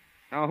me.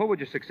 Now, who would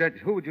you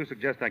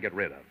suggest I get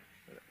rid of?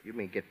 You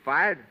mean get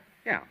fired?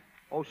 Yeah.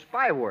 Oh,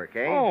 spy work,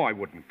 eh? Oh, I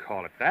wouldn't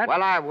call it that.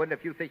 Well, I wouldn't.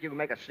 If you think you can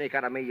make a sneak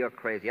out of me, you're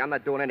crazy. I'm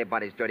not doing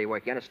anybody's dirty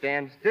work, you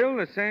understand? Still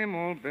the same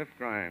old Biff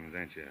Grimes,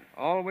 ain't you?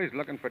 Always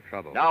looking for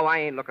trouble. No, I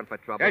ain't looking for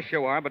trouble. Yes,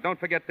 you are, but don't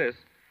forget this.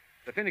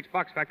 The Phoenix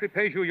Box Factory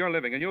pays you your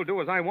living, and you'll do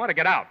as I want to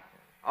get out.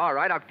 All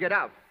right, I'll get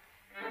out.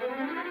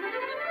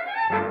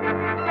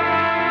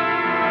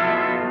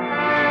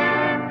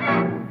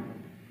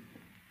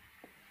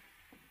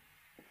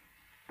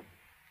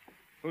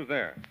 Who's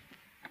there?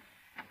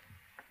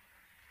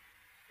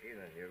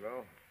 Evening,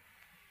 Hugo.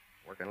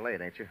 Working late,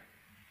 ain't you?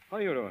 What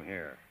are you doing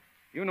here?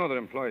 You know that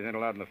employees ain't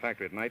allowed in the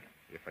factory at night.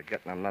 You're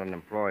forgetting I'm not an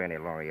employee any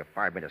longer. You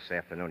fired me this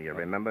afternoon, you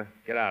remember?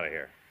 Get out of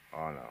here.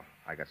 Oh, no.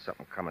 I got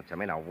something coming to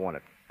me, and I want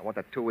it. I want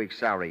the 2-week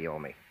salary you owe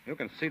me. You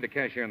can see the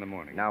cashier in the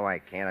morning. No, I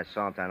can't. I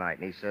saw him tonight,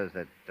 and he says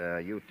that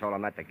you told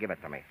him not to give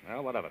it to me.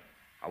 Well, what of it?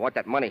 I want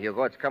that money,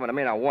 Hugo. It's coming to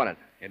me, and I want it.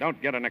 You don't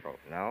get a nickel.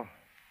 No?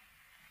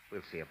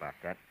 We'll see about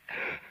that.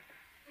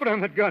 Put on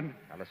that gun.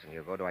 Now, listen,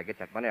 Hugo. Do I get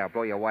that money, I'll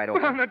blow you wide Put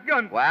open. on that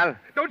gun. Well?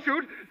 Don't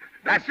shoot.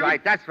 That's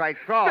right.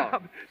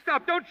 Crawl.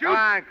 Stop. Don't shoot. Come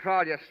on,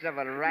 crawl, you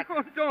sniveling rat.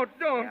 Oh,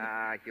 don't.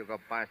 Ah, Hugo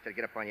Barnstead,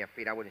 get up on your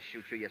feet. I wouldn't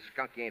shoot you, you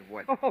skunk. You ain't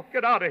wood. Oh,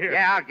 get out of here.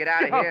 Yeah, I'll get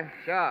out of here.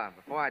 Sure.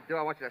 Before I do,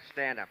 I want you to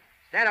stand up.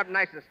 Stand up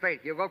nice and straight,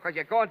 Hugo, because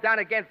you're going down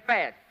again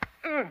fast.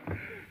 Where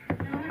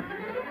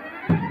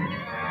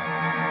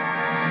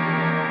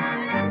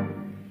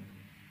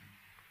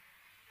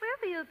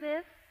were you,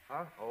 Biff?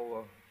 Huh?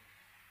 Oh,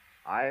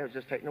 I was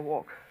just taking a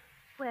walk.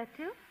 Where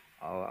to?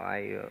 Oh,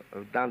 I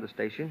down the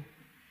station.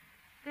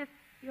 Biff,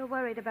 you're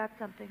worried about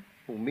something.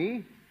 Who,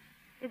 me?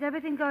 Is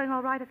everything going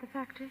all right at the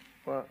factory?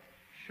 Well,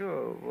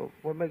 sure. Well,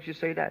 what makes you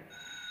say that?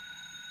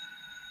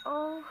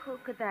 Oh, who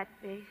could that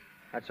be?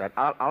 That's right.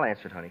 I'll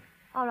answer it, honey.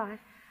 All right.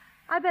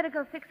 I better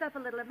go fix up a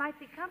little. It might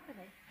be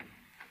company.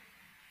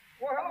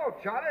 Well, hello,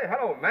 Charlie.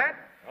 Hello, Matt.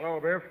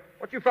 Hello, Biff.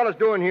 What you fellas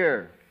doing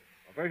here?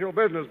 Official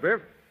business, Biff.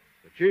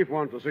 The chief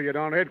wants to see you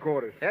down at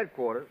headquarters.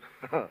 Headquarters?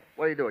 What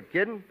are you doing,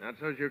 kidding? Not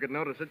so you could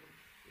notice it.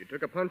 You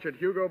took a punch at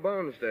Hugo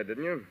Barnstead,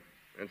 didn't you?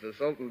 It's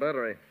assault and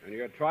battery. And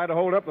you tried to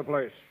hold up the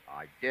place.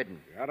 I didn't.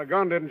 You had a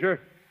gun, didn't you?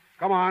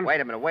 Come on. Wait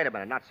a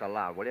minute. Not so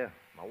loud, will you?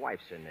 My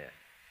wife's in there.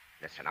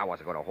 Listen, I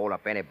wasn't going to hold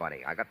up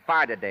anybody. I got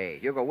fired today.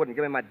 Hugo wouldn't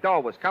give me my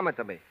dough. Was coming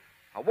to me.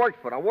 I worked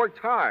for it. I worked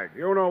hard.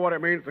 You know what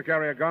it means to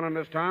carry a gun in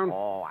this town?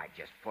 Oh, I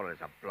just put it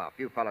as a bluff.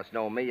 You fellas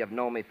know me. You've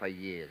known me for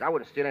years. I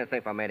wouldn't steal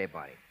anything from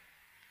anybody.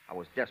 I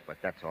was desperate,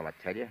 that's all I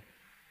tell you.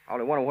 I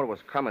only wondered what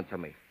was coming to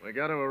me. We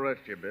got to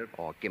arrest you, Biff.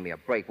 Oh, give me a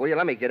break, will you?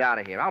 Let me get out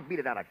of here. I'll beat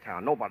it out of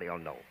town. Nobody will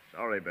know.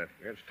 Sorry, Biff.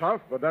 It's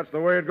tough, but that's the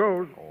way it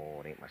goes.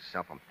 Oh, it ain't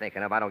myself I'm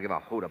thinking of. I don't give a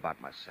hoot about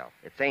myself.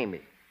 It's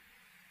Amy.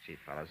 Gee,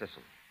 fellas,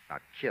 listen. Now,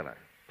 kill her,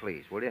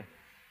 please, will you?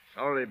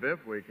 Sorry, Biff,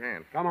 we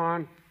can't. Come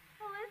on.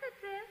 Who is it,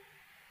 Biff?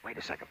 Wait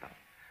a second, fella.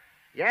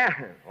 Yeah,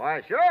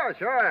 why, sure.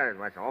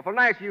 It's awful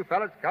nice of you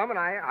fellas to come, and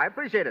I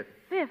appreciate it.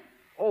 Biff.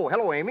 Oh,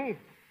 hello, Amy.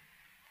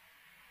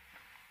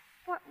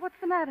 What's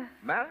the matter?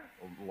 Matter?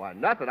 Why,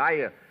 nothing.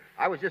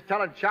 I was just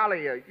telling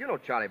Charlie, you know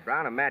Charlie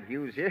Brown and Matt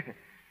Hughes here.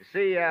 You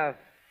see,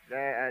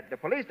 the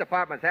police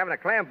department's having a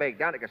clam bake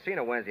down at the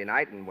casino Wednesday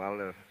night, and,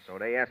 well, so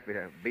they asked me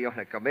to be on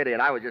the committee,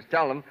 and I was just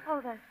telling them.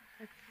 Oh, that's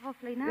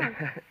awfully nice.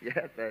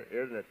 Yes,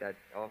 isn't it? That's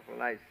awful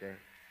nice.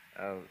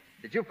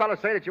 Did you fellas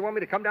say that you want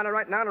me to come down there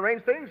right now and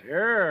arrange things?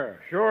 Yeah,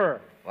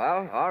 sure.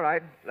 Well, all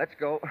right. Let's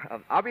go.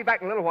 I'll be back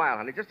in a little while,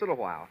 honey. Just a little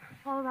while.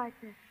 All right,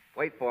 Biff.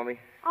 Wait for me.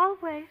 I'll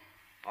wait.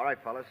 All right,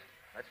 fellas.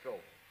 Let's go. We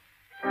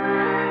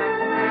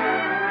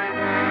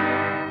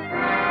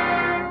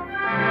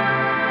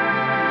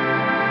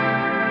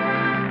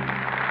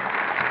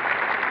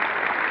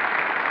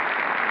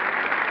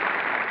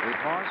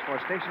pause for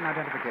station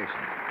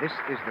identification. This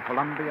is the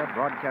Columbia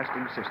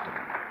Broadcasting System.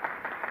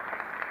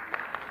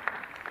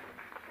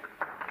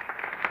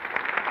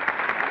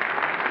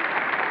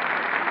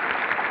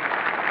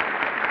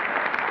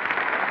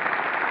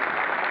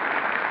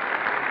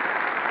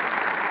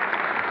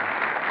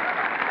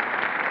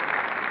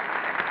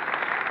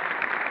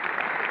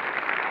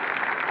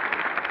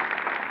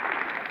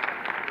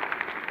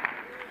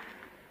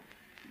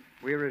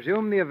 We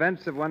resume the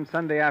events of one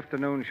Sunday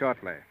afternoon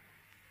shortly.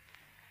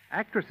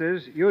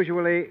 Actresses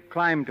usually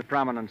climb to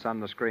prominence on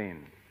the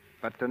screen,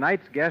 but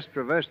tonight's guest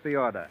reversed the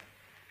order.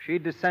 She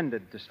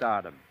descended to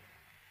stardom.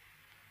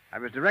 I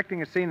was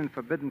directing a scene in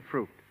Forbidden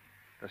Fruit.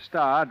 The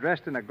star,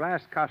 dressed in a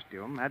glass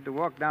costume, had to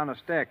walk down a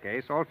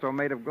staircase also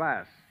made of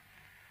glass.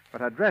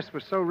 But her dress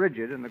was so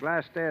rigid and the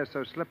glass stairs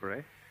so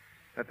slippery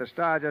that the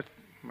star just,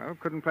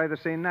 couldn't play the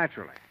scene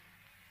naturally.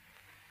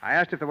 I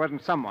asked if there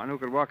wasn't someone who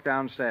could walk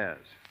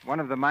downstairs.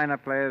 One of the minor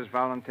players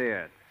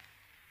volunteered.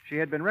 She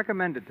had been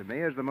recommended to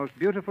me as the most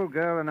beautiful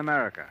girl in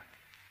America.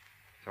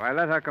 So I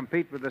let her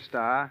compete with the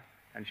star,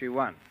 and she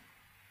won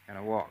in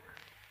a walk.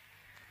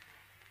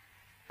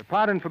 The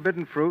part in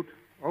Forbidden Fruit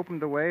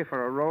opened the way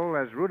for a role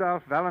as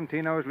Rudolph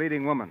Valentino's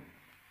leading woman,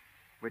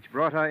 which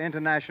brought her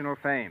international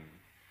fame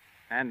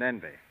and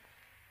envy.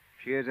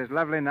 She is as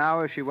lovely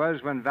now as she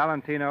was when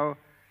Valentino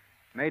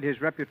made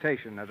his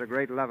reputation as a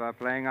great lover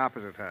playing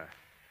opposite her.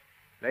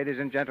 Ladies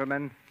and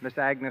gentlemen, Miss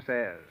Agnes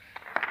Ayres.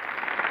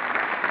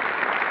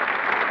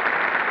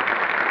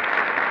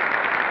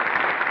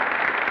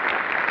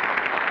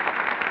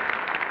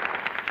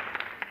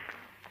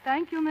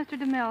 Thank you, Mr.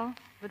 DeMille.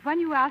 But when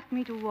you asked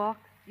me to walk,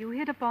 you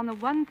hit upon the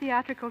one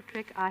theatrical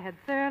trick I had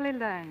thoroughly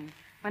learned.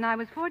 When I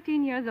was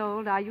 14 years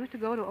old, I used to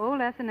go to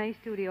old S&A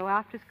studio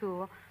after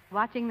school,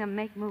 watching them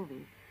make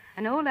movies.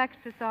 An old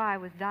extra saw I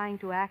was dying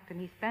to act, and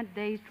he spent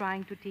days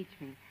trying to teach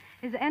me.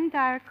 His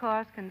entire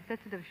course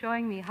consisted of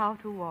showing me how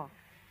to walk.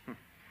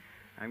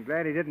 I'm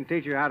glad he didn't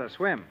teach you how to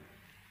swim,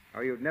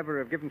 or you'd never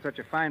have given such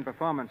a fine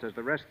performance as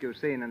the rescue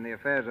scene in The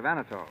Affairs of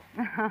Anatole.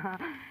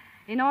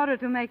 In order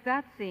to make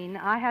that scene,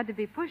 I had to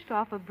be pushed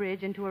off a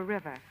bridge into a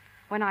river.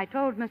 When I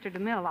told Mr.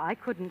 DeMille I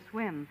couldn't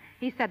swim,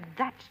 he said,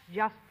 "That's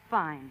just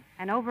fine."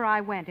 And over I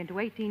went into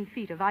 18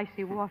 feet of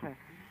icy water.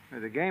 It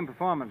was a game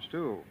performance,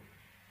 too,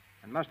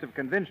 and must have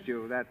convinced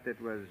you that it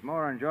was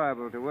more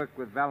enjoyable to work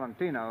with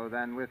Valentino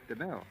than with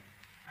DeMille.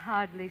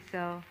 Hardly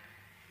so.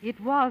 It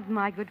was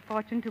my good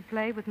fortune to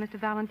play with Mr.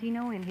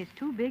 Valentino in his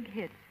two big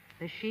hits,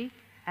 The Sheik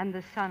and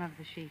The Son of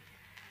the Sheik.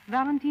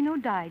 Valentino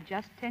died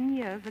just 10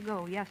 years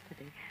ago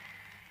yesterday.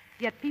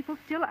 Yet people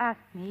still ask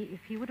me if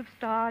he would have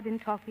starred in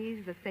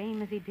talkies the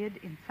same as he did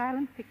in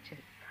silent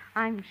pictures.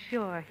 I'm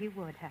sure he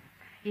would have.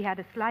 He had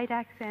a slight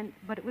accent,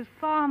 but it was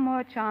far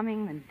more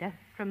charming than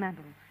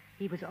detrimental.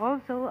 He was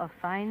also a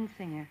fine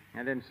singer.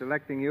 And in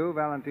selecting you,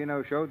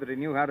 Valentino showed that he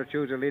knew how to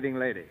choose a leading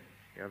lady.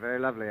 You're very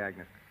lovely,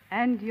 Agnes.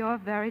 And you're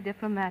very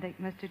diplomatic,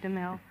 Mr.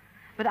 DeMille.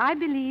 But I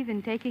believe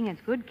in taking as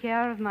good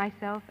care of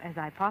myself as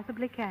I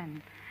possibly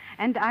can.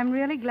 And I'm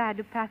really glad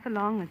to pass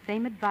along the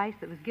same advice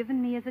that was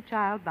given me as a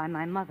child by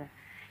my mother.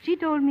 She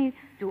told me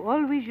to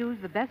always use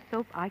the best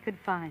soap I could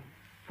find.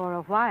 For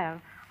a while,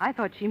 I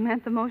thought she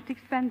meant the most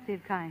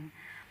expensive kind.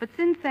 But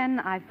since then,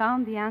 I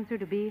found the answer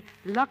to be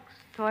Lux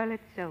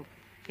toilet soap.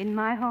 In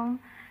my home,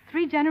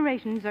 3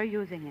 generations are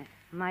using it.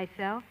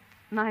 Myself,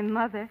 my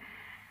mother,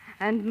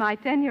 and my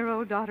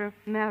 10-year-old daughter,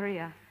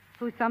 Maria,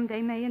 who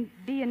someday may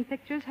be in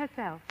pictures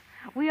herself.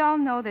 We all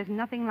know there's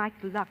nothing like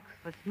Lux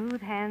for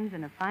smooth hands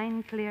and a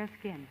fine, clear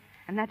skin.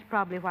 And that's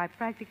probably why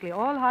practically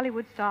all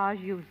Hollywood stars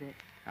use it.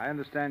 I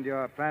understand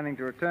you're planning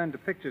to return to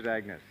pictures,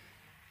 Agnes.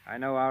 I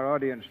know our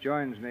audience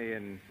joins me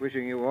in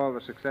wishing you all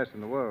the success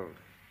in the world.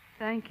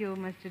 Thank you,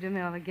 Mr.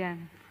 DeMille,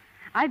 again.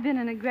 I've been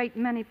in a great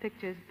many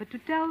pictures, but to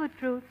tell the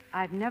truth,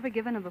 I've never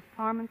given a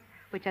performance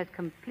which has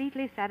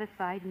completely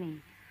satisfied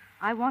me.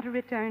 I want to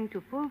return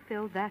to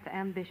fulfill that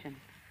ambition.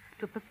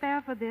 To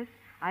prepare for this,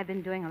 I've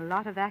been doing a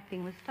lot of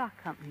acting with stock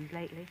companies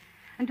lately.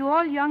 And to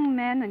all young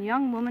men and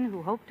young women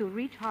who hope to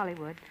reach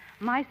Hollywood,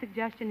 my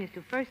suggestion is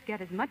to first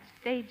get as much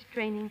stage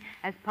training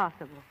as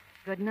possible.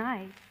 Good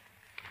night.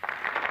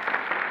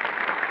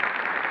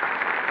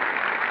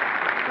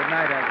 Good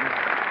night,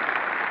 Agnes.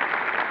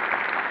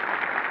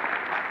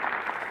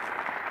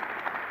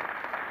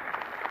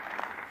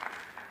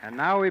 And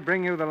now we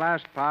bring you the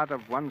last part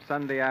of One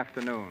Sunday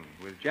Afternoon,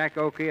 with Jack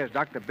Oakie as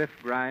Dr. Biff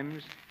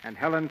Grimes and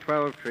Helen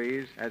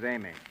Twelvetrees as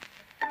Amy.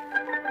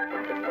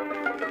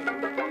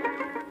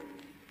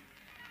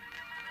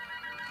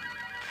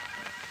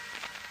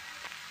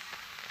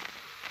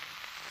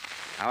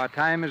 Our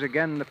time is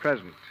again the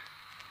present.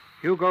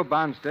 Hugo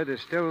Bonstead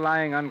is still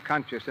lying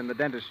unconscious in the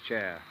dentist's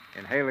chair,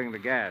 inhaling the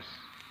gas.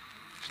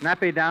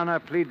 Snappy Downer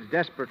pleads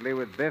desperately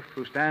with Biff,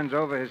 who stands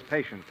over his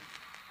patient,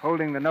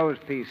 holding the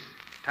nosepiece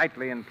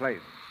tightly in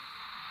place.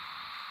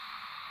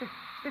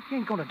 Biff, you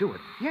ain't gonna do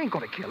it. You ain't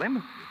gonna kill him.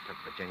 He took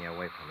Virginia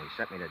away from me,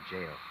 sent me to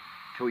jail.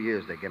 2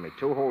 years they give me,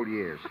 2 whole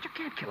years. But you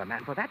can't kill a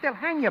man for that. They'll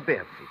hang you,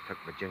 Biff. He took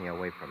Virginia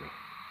away from me.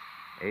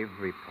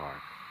 Avery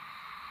Park.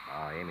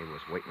 Amy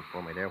was waiting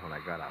for me there when I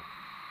got out.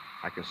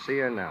 I can see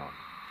her now.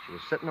 She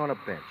was sitting on a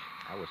bench.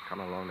 I was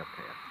coming along the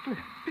path.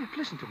 Biff,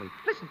 listen to me.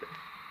 Listen.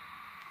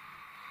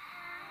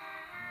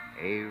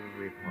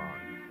 Avery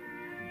Park.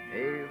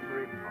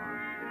 Avery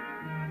Park.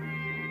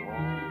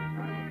 Long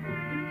time ago.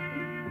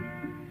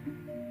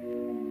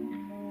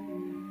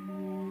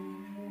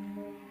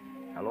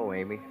 Hello,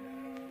 Amy.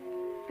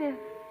 Biff.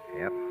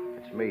 Yep,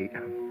 it's me.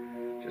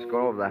 Just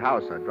going over the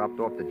house. I dropped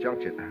off the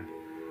junction.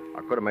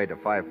 I could have made the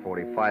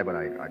 5:45, but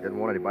I didn't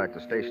want anybody at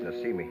the station to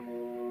see me.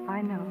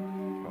 I know.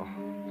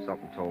 Oh,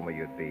 something told me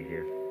you'd be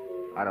here.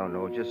 I don't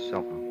know, just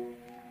something.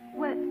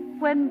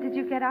 When did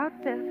you get out,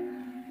 Biff?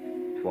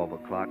 12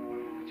 o'clock.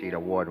 Gee, the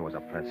warden was a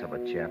prince of a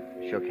chap.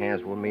 Shook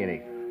hands with me,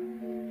 and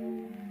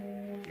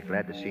You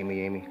glad to see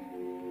me, Amy?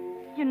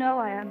 You know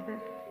I am, Biff.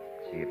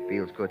 Gee, it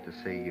feels good to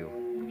see you.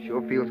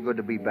 Sure feels good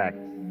to be back.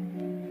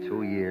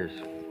 2 years.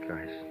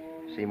 Gosh,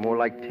 seem more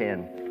like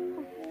 10.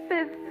 Oh,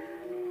 Biff,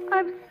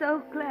 I'm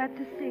so glad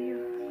to see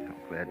you. I'm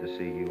glad to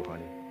see you,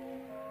 honey.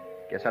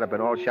 Guess I'd have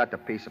been all shot to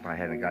pieces if I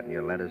hadn't gotten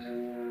your letters.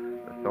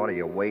 The thought of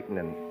you waiting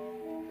and...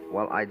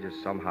 Well, I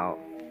just somehow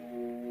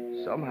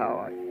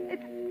I...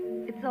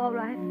 It's all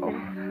right, Biff.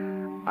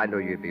 Oh, I knew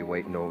you'd be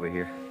waiting over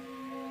here.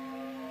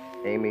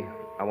 Amy,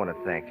 I want to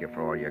thank you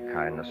for all your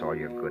kindness, all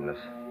your goodness.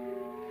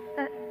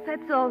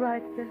 That's all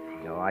right, Biff.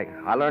 You know,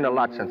 I learned a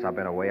lot since I've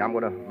been away. I'm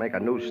going to make a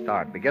new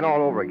start, begin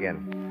all over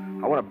again.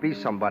 I want to be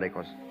somebody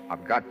because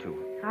I've got to.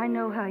 I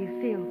know how you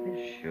feel,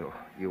 Biff. Sure,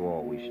 you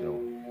always know.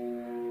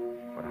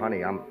 But,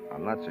 honey, I'm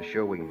not so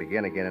sure we can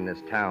begin again in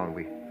this town.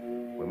 We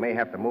may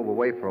have to move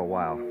away for a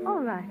while.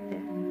 All right,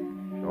 Biff.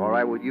 All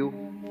right with you?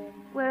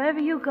 Wherever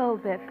you go,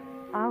 Biff,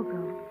 I'll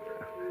go.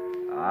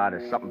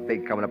 There's something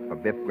big coming up for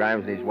Biff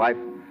Grimes and his wife.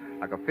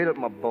 I can feel it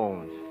in my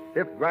bones.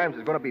 Biff Grimes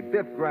is going to be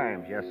Biff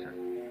Grimes, yes, sir.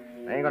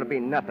 There ain't going to be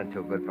nothing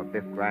too good for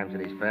Biff Grimes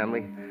and his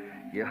family.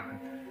 You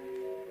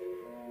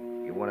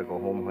want to go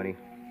home, honey?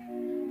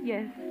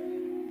 Yes.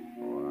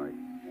 All right.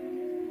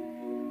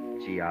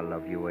 Gee, I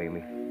love you,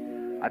 Amy.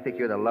 I think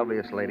you're the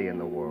loveliest lady in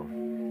the world.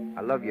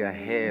 I love your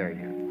hair,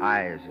 your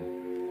eyes,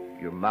 and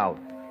your mouth.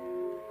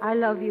 I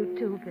love you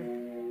too, Biff.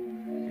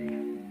 See?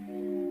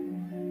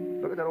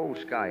 Look at that old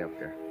sky up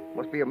there.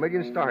 Must be a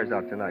million stars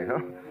out tonight, huh?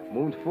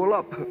 Moon's full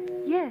up.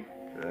 Yes.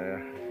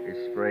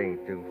 It's spraying,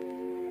 too.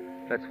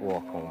 Let's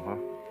walk home, huh?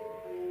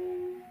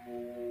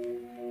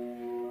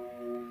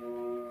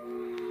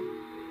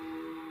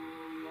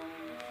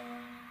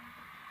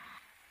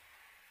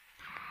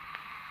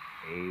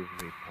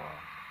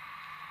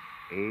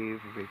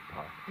 Every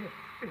part.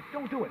 Biff,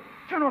 don't do it.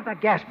 Turn off that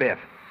gas, Biff.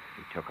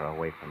 He took her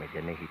away from me,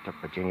 didn't he? He took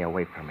Virginia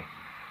away from me.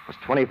 It was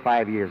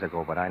 25 years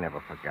ago, but I never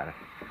forgot it.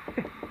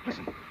 Biff,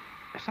 listen.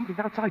 There's somebody at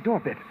the outside door,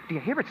 Biff. Do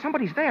you hear it?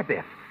 Somebody's there,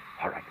 Biff.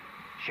 All right.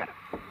 Shut up.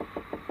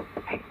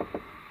 Hey,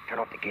 turn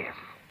off the gas.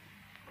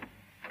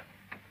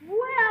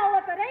 Well,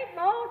 if it ain't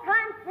my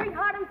old-time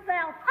sweetheart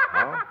himself.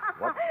 Huh?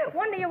 What?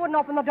 Wonder you wouldn't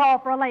open the door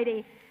for a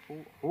lady.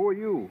 Who are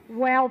you?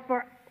 Well,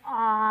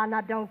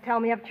 now don't tell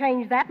me I've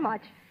changed that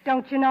much.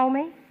 Don't you know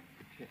me?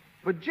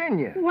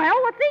 Virginia. Well,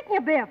 what's eating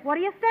you, Biff? What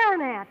are you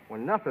staring at? Well,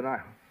 nothing.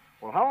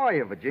 Well, how are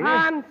you, Virginia?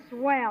 I'm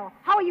swell.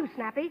 How are you,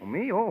 Snappy? Oh,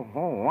 me?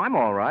 Oh, I'm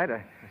all right.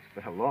 It's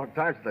been a long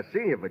time since I've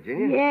seen you,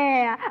 Virginia.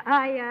 Yeah,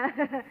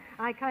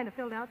 I kind of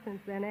filled out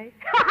since then, eh?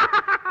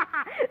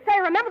 Say,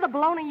 remember the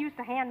bologna you used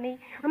to hand me?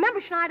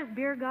 Remember Schneider's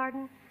beer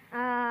garden?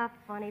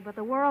 Funny, but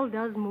the world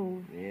does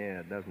move.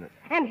 Yeah, doesn't it?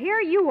 And here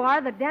you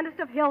are, the dentist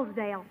of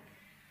Hillsdale.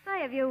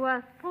 Say, have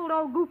you pulled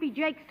old Goofy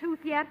Jake's tooth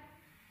yet?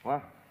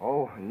 What?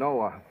 Oh,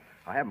 no,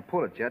 I haven't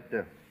pulled it yet.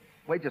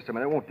 Wait just a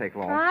minute. It won't take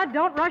long.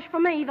 Don't rush for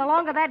me. The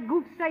longer that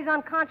goof stays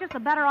unconscious, the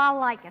better I'll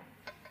like it.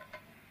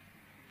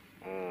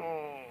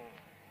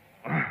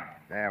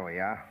 There we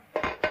are.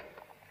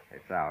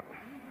 It's out.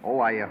 Oh,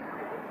 I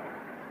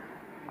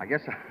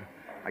guess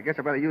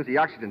I better use the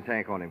oxygen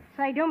tank on him.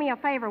 Say, do me a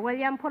favor, will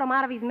you, and put him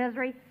out of his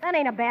misery? That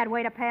ain't a bad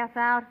way to pass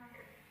out.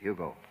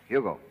 Hugo.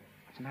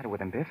 What's the matter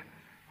with him, Biff?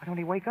 Why don't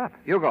he wake up?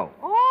 Hugo.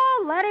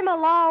 Oh, let him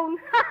alone.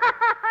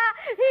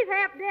 He's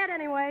half dead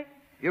anyway.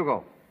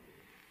 Hugo.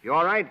 You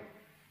all right?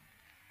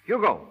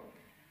 Hugo.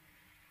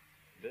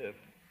 Biff.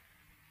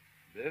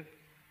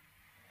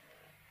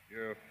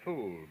 You're a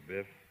fool,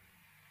 Biff.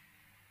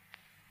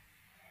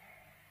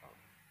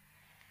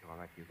 You all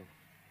right, Hugo?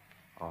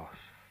 Oh,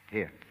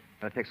 here.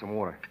 Better take some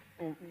water.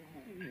 You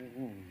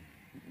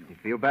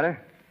feel better?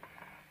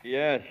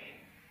 Yes,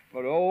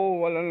 but oh,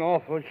 what an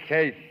awful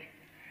case.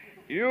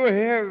 You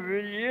here,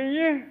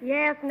 Virginia?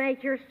 Yes,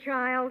 nature's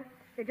child.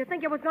 Did you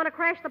think it was going to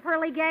crash the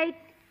pearly gates?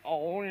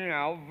 Oh,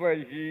 now,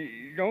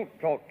 Virgie, don't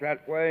talk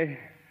that way.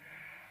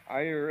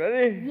 Are you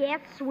ready? Yes,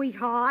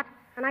 sweetheart.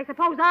 And I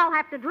suppose I'll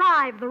have to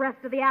drive the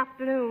rest of the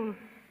afternoon.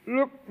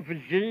 Look,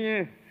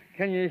 Virginia,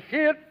 can you see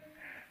it?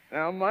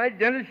 Now, my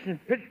dentist in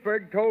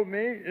Pittsburgh told me,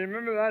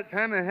 remember that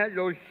time I had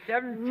those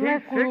 7 teeth?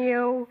 Listen,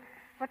 you.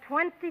 For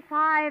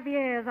 25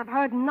 years, I've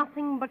heard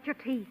nothing but your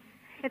teeth.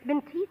 It's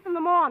been teeth in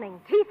the morning,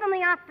 teeth in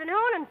the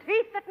afternoon, and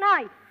teeth at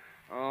night.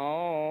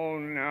 Oh,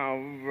 now,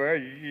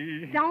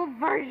 Virgie. Don't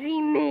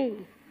Virgie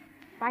me.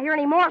 If I hear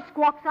any more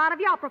squawks out of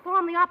you, I'll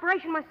perform the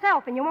operation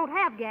myself, and you won't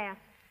have gas.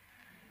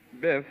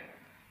 Biff,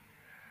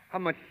 how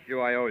much do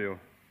I owe you?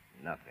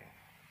 Nothing.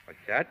 What's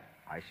that?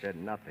 I said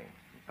nothing.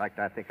 In fact,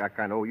 I think I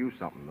kind of owe you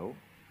something, though.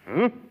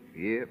 Huh?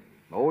 Yeah.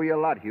 Owe you a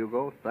lot,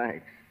 Hugo.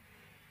 Thanks.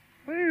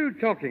 What are you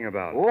talking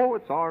about? Oh,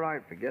 it's all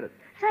right. Forget it.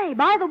 Say,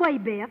 by the way,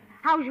 Biff,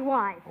 how's your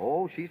wife?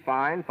 Oh, she's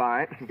fine.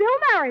 Still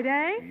married,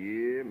 eh?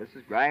 Yeah,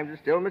 Mrs. Grimes is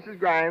still Mrs.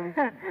 Grimes.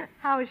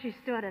 How has she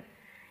stood it?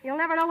 You'll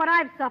never know what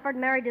I've suffered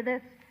married to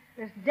this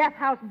death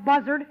house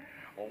buzzard.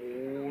 Oh,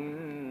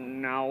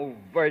 now,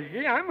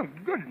 Virgie, I'm a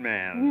good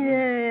man.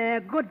 Yeah,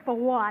 good for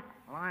what?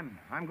 Well,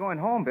 I'm going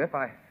home, Biff.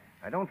 I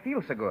don't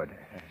feel so good.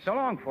 So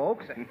long,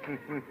 folks. Hey,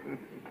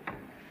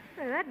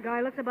 that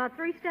guy looks about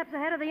 3 steps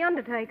ahead of the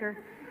Undertaker.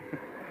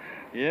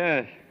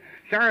 Yes.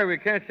 Sorry we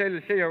can't stay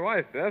to see your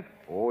wife, Biff.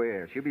 Oh,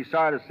 yeah. She'll be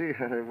sorry to see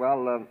her.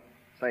 Well,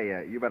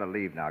 you better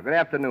leave now. Good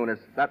afternoon.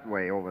 It's that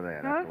way over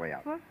there. That's the way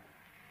out. Huh?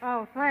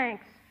 Oh,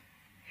 thanks.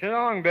 So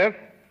long, Biff.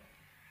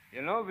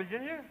 You know,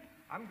 Virginia,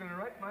 I'm going to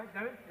write my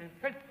dentist in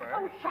Pittsburgh.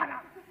 Oh, shut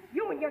up.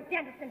 You and your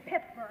dentist in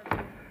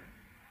Pittsburgh.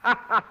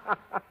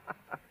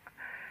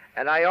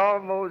 And I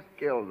almost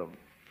killed him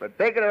for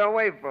taking it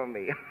away from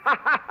me.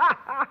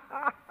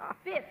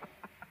 Biff.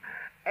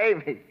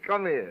 Amy,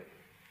 come here.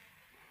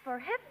 For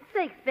heaven's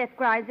sakes, Biff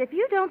Grimes, if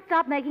you don't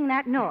stop making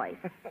that noise.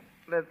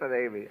 Listen,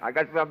 Amy, I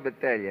got something to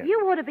tell you.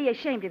 You ought to be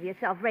ashamed of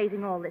yourself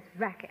raising all this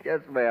racket.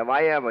 Yes, ma'am.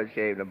 I am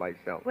ashamed of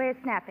myself. Where's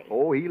Snappy?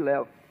 Oh, he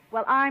left.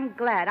 Well, I'm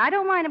glad. I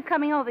don't mind him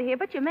coming over here,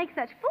 but you make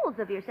such fools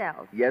of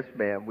yourselves. Yes,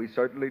 ma'am. We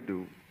certainly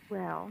do.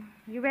 Well,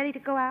 you ready to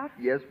go out?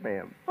 Yes,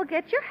 ma'am. Well,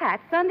 get your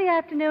hat Sunday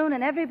afternoon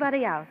and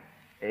everybody out.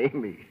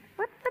 Amy.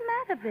 What's the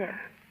matter, Biff?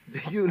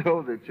 Do you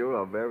know that you're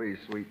a very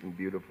sweet and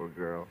beautiful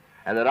girl?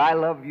 And that I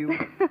love you?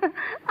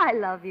 I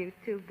love you,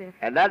 too, Biff.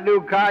 And that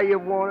new car you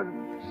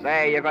wanted?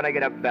 Say, you're going to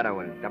get a better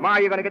one. Tomorrow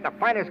you're going to get the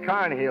finest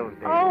car in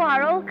Hillsdale. Oh,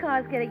 our old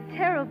car's getting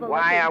terrible.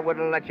 Why, I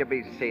wouldn't let you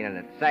be seen in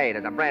it. Say,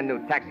 there's a brand new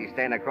taxi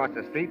standing across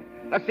the street.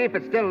 Let's see if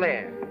it's still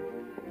there.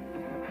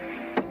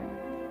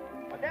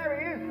 But there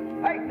he is.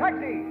 Hey,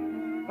 taxi!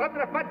 Go up to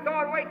the front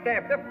door and wait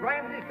there. Biff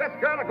Grimes and his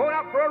best girl are going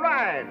out for a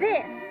ride.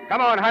 Biff!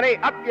 Come on, honey.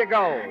 Up you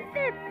go.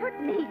 Biff, put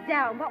me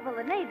down. What will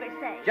the neighbors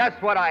say?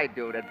 Just what I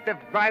do. That Biff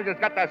Grimes has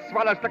got the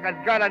swellest looking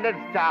girl in this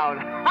town.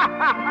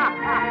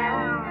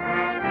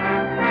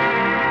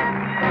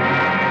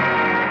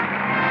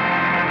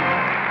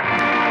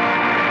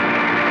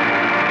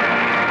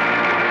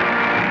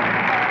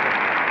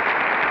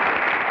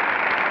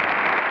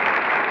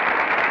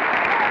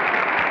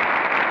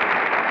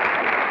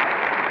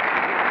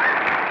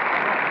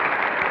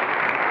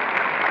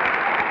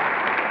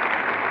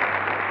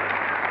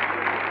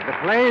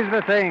 Play's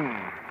the thing,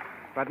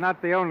 but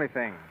not the only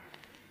thing,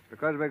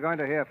 because we're going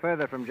to hear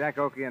further from Jack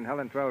Oakie and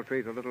Helen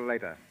Twelvetrees a little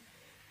later.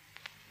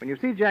 When you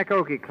see Jack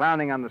Oakie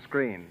clowning on the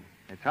screen,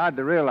 it's hard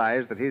to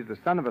realize that he's the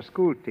son of a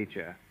school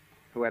teacher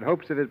who had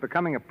hopes of his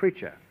becoming a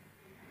preacher.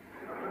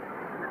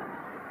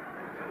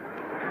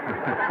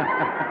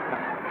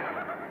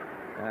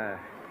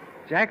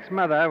 Jack's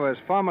mother was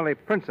formerly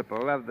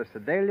principal of the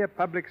Sedalia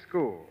Public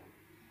School,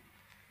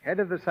 head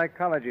of the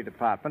psychology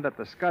department at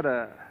the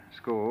Scudder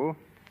School,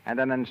 and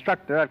an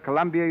instructor at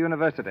Columbia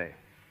University.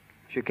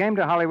 She came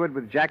to Hollywood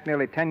with Jack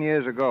nearly 10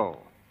 years ago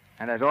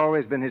and has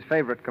always been his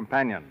favorite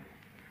companion.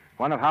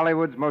 One of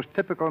Hollywood's most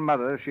typical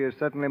mothers, she is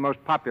certainly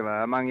most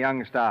popular among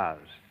young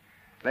stars.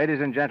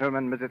 Ladies and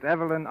gentlemen, Mrs.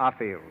 Evelyn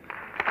Arfield.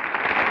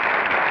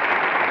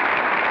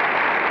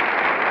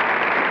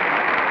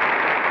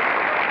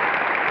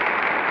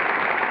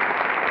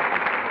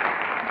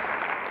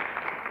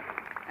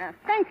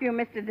 Thank you,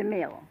 Mr.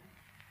 DeMille.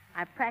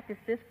 I've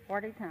practiced this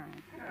 40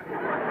 times.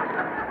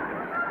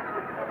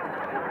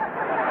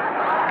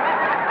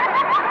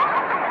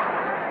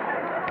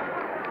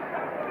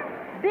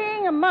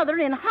 Being a mother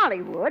in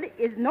Hollywood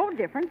is no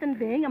different than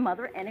being a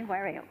mother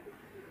anywhere else.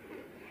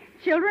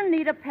 Children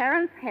need a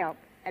parent's help,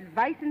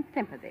 advice, and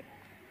sympathy,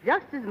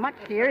 just as much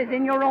here as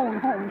in your own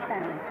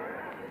hometown.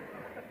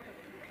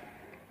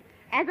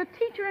 As a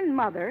teacher and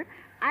mother,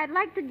 I'd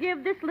like to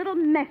give this little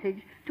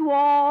message to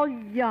all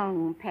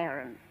young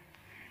parents.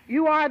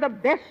 You are the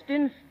best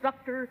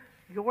instructor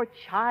your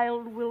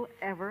child will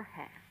ever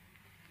have.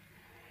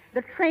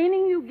 The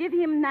training you give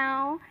him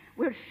now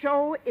will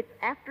show its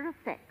after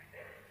effects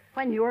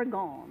when you're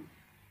gone.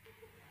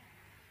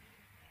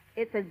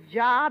 It's a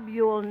job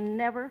you'll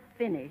never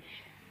finish,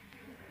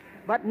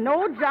 but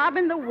no job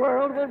in the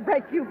world will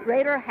bring you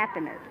greater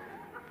happiness.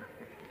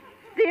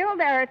 Still,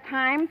 there are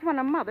times when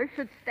a mother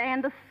should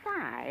stand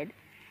aside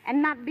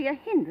and not be a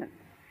hindrance,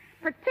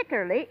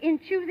 particularly in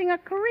choosing a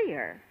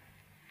career.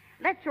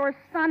 Let your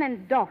son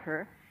and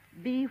daughter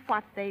be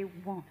what they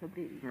want to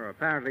be. Well,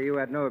 apparently you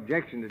had no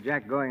objection to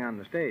Jack going on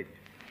the stage.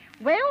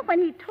 Well, when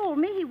he told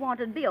me he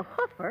wanted to be a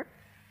hoofer,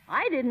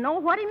 I didn't know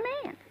what he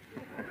meant.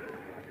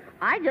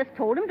 I just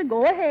told him to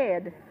go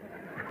ahead.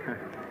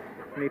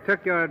 And he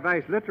took your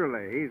advice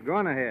literally. He's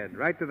gone ahead,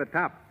 right to the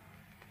top.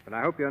 But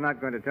I hope you're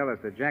not going to tell us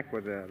that Jack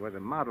was a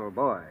model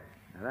boy.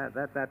 Now,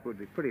 that would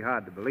be pretty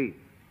hard to believe.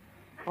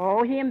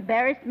 Oh, he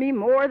embarrassed me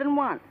more than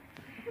once.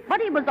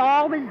 But he was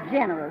always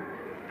generous.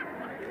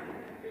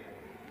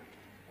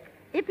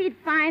 If he'd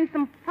find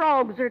some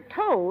frogs or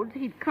toads,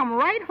 he'd come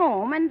right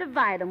home and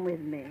divide them with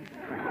me.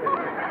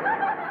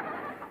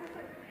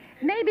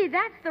 Maybe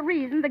that's the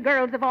reason the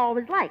girls have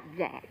always liked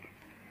Jack.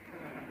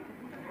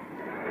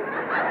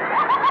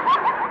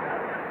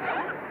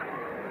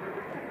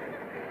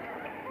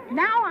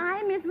 Now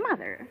I'm his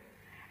mother,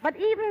 but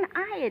even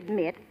I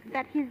admit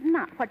that he's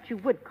not what you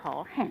would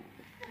call handsome.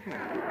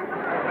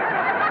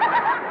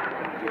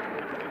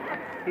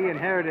 He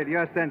inherited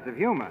your sense of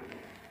humor.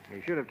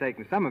 He should have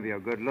taken some of your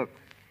good looks.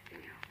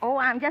 Oh,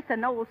 I'm just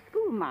an old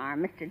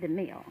schoolmarm, Mr.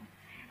 DeMille.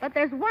 But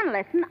there's one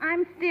lesson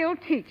I'm still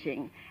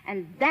teaching,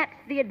 and that's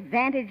the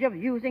advantage of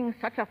using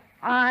such a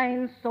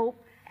fine soap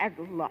as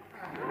Lux.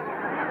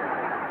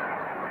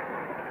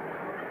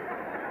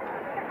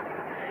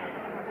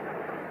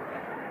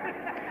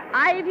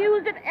 I've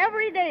used it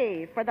every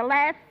day for the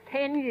last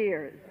 10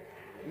 years.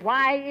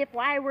 Why, if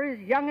I were as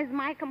young as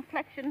my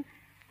complexion,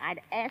 I'd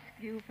ask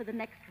you for the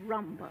next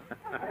rumba.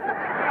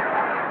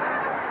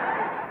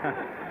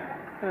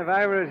 If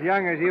I were as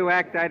young as you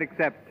act, I'd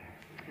accept.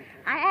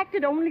 I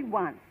acted only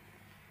once.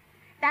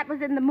 That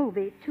was in the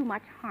movie Too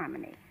Much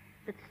Harmony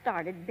that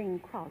starred Bing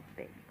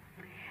Crosby.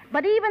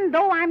 But even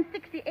though I'm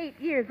 68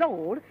 years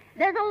old,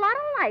 there's a lot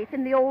of life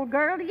in the old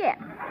girl yet.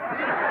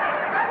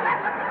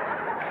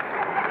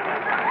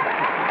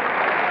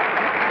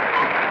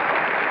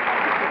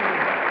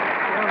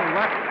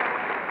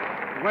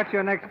 What's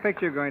your next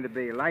picture going to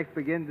be? Life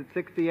Begins at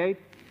 68?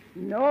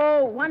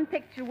 No, one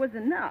picture was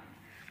enough.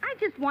 I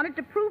just wanted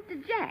to prove to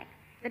Jack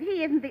that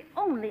he isn't the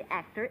only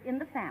actor in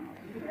the family.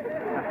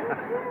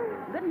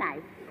 Good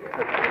night.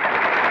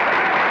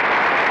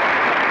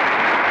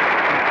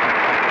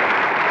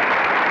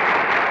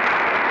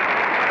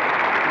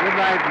 Good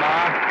night, Ma.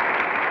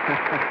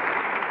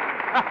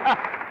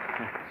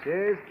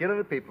 She's killing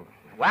the people.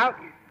 Well,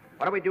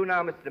 what do we do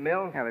now, Mr.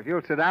 DeMille? Well, if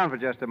you'll sit down for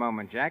just a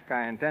moment, Jack,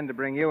 I intend to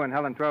bring you and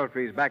Helen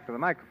Twelvetrees back to the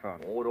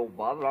microphone. Oh, don't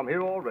bother. I'm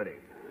here already.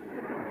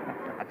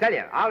 I tell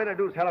you, I'll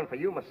introduce Helen for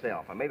you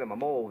myself, and maybe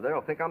Mama over there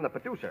will think I'm the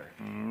producer.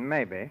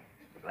 Maybe.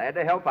 Glad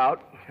to help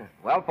out.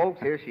 Well, folks,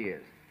 here she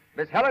is.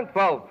 Miss Helen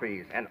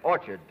Twelvetrees, an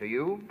orchard to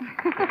you.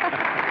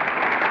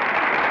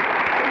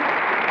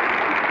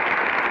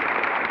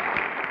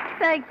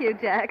 Thank you,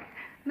 Jack.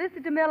 Mr.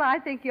 DeMille, I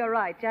think you're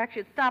right. Jack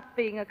should stop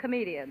being a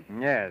comedian.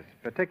 Yes,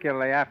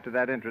 particularly after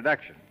that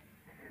introduction.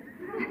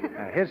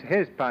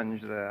 His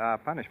plunge, our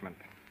punishment.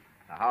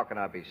 Now, how can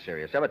I be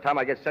serious? Every time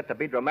I get set to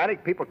be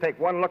dramatic, people take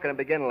one look and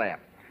begin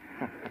laughing.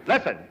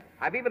 Listen,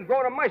 I've even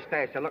grown a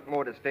mustache to look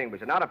more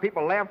distinguished, and now the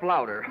people laugh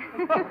louder.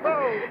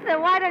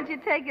 Then why don't you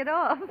take it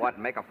off? What,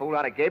 make a fool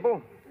out of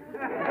Gable?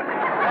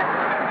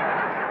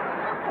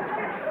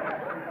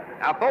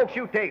 Now, folks,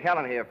 you take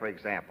Helen here, for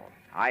example.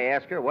 I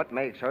ask her what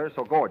makes her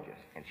so gorgeous,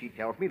 and she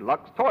tells me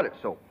Lux toilet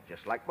soap,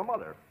 just like my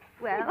mother.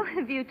 Well,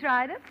 have you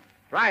tried it?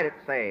 Tried it,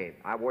 say.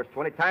 I wash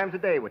 20 times a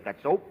day with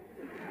that soap.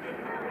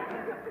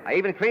 I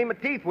even clean my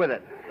teeth with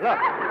it. Look.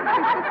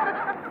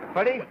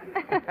 Pretty?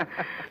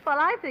 Well,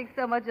 I think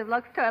so much of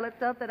Lux toilet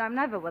soap that I'm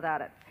never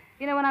without it.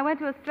 You know, when I went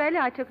to Australia,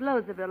 I took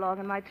loads of it along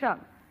in my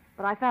trunk.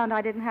 But I found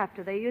I didn't have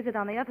to. They use it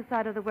on the other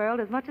side of the world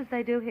as much as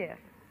they do here.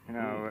 You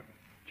know,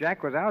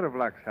 Jack was out of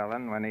Lux,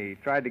 Helen, when he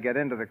tried to get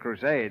into the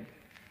Crusades.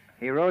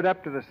 He rode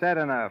up to the set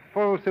in a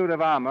full suit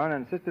of armor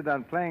and insisted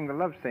on playing the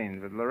love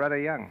scenes with Loretta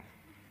Young.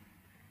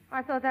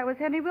 I thought that was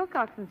Henry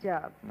Wilcoxon's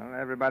job. Well,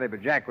 everybody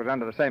but Jack was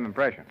under the same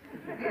impression.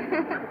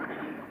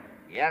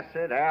 Yes,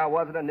 sir, there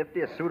wasn't a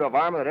niftiest suit of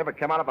armor that ever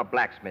came out of a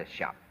blacksmith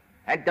shop.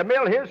 And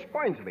DeMille here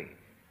spoils me.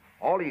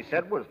 All he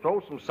said was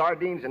throw some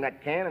sardines in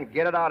that can and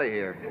get it out of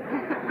here.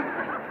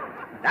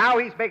 Now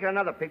he's making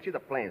another picture, The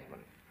Plainsman.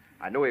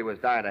 I knew he was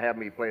dying to have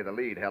me play the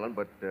lead, Helen,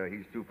 but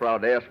he's too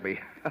proud to ask me.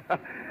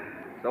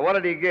 So what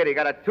did he get? He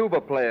got a tuba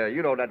player.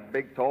 You know that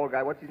big, tall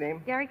guy. What's his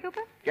name? Gary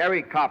Cooper?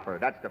 Gary Copper.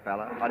 That's the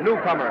fella. A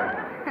newcomer.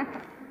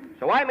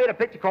 So I made a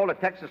picture called The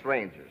Texas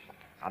Rangers.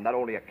 I'm not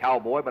only a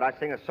cowboy, but I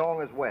sing a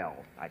song as well.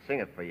 I sing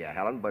it for you,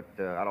 Helen, but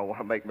I don't want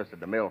to make Mr.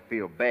 DeMille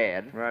feel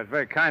bad. Well, it's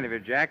very kind of you,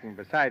 Jack, and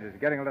besides, it's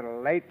getting a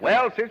little late.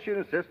 Well, since you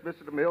insist,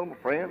 Mr. DeMille, my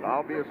friend,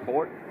 I'll be a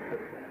sport.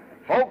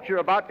 Folks, you're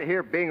about to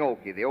hear Bing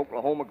Oakie, the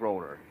Oklahoma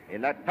groaner.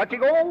 In that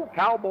touching old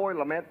cowboy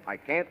lament, I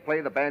can't play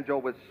the banjo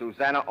with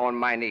Susanna on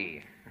my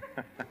knee.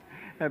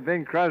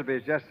 Bing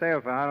Crosby's just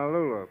sailed for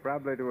Honolulu,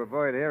 probably to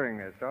avoid hearing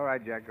this. All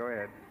right, Jack, go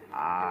ahead.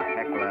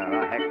 Heckler.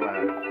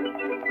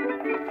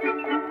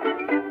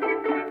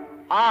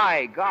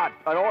 I got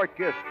an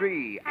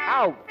orchestra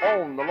out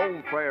on the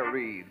lone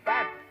prairie.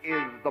 That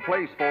is the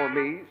place for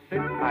me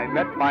since I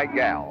met my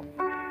gal.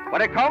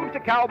 When it comes to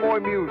cowboy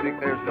music,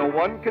 there's no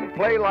one can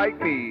play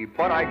like me.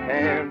 But I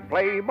can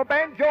play my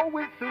banjo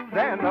with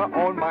Susanna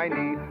on my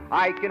knee.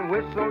 I can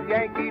whistle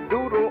Yankee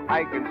Doodle,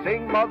 I can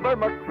sing Mother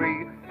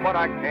McCree. But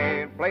I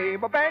can't play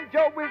my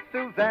banjo with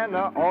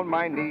Susanna on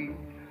my knee.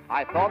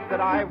 I thought that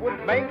I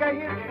would make a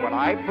hit when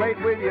I played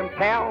William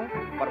Tell.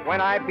 But when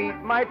I beat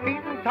my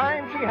feet in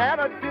time, she had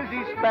a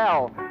dizzy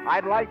spell.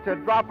 I'd like to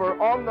drop her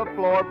on the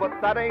floor, but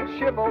that ain't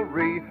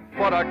chivalry.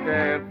 But I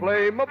can't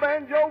play my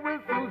banjo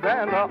with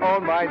Susanna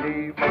on my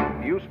knee.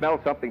 Do you smell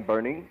something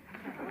burning?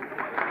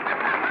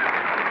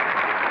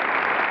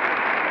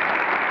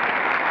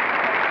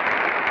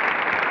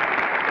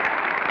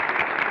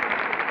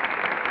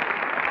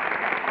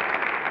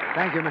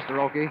 Thank you, Mr.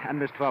 Oakie and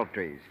Miss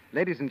Twelvetrees.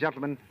 Ladies and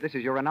gentlemen, this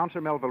is your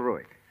announcer, Melville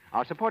Ruick.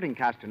 Our supporting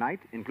cast tonight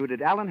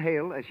included Alan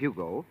Hale as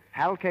Hugo,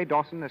 Hal K.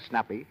 Dawson as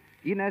Snappy,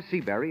 Inez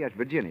Seabury as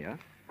Virginia,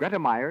 Greta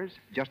Myers,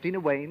 Justina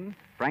Wayne,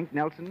 Frank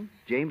Nelson,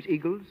 James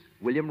Eagles,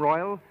 William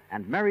Royal,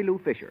 and Mary Lou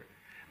Fisher.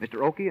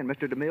 Mr. Oakie and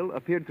Mr. DeMille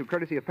appeared through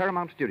courtesy of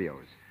Paramount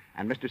Studios,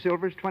 and Mr.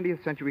 Silver's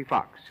 20th Century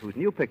Fox, whose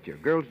new picture,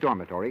 Girls'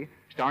 Dormitory,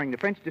 starring the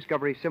French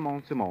discovery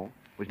Simon,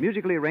 was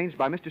musically arranged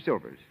by Mr.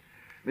 Silvers.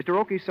 Mr.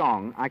 Oakie's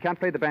song, I Can't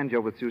Play the Banjo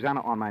with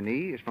Susanna on My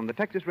Knee, is from the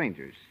Texas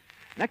Rangers.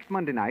 Next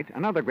Monday night,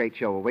 another great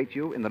show awaits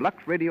you in the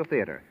Lux Radio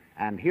Theatre,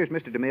 and here's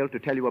Mr. DeMille to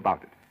tell you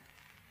about it.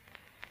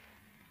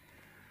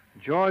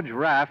 George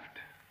Raft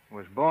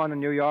was born in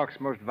New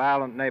York's most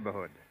violent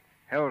neighborhood,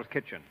 Hell's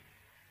Kitchen.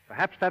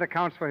 Perhaps that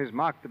accounts for his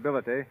marked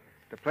ability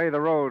to play the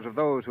roles of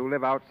those who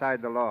live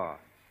outside the law.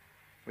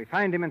 We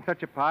find him in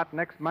such a part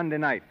next Monday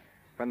night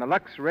when the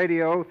Lux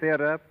Radio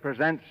Theatre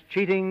presents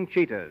Cheating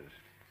Cheaters.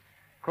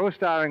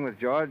 Co-starring with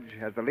George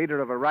as the leader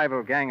of a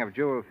rival gang of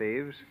jewel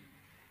thieves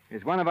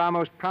is one of our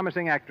most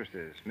promising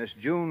actresses, Miss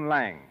June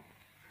Lang.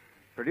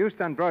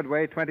 Produced on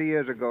Broadway 20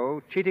 years ago,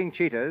 Cheating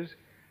Cheaters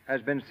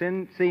has been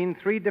seen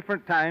 3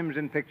 different times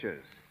in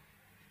pictures.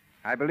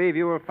 I believe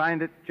you will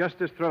find it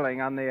just as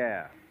thrilling on the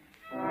air.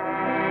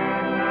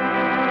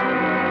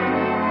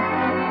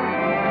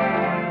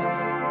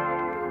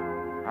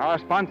 Our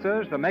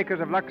sponsors, the makers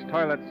of Lux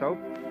Toilet Soap,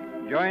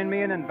 join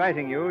me in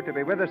inviting you to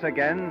be with us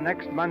again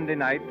next Monday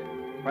night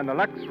when the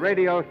Lux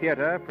Radio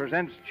Theatre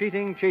presents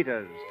Cheating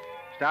Cheaters,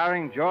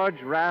 starring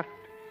George Raft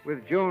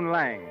with June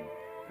Lang.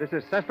 This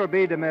is Cecil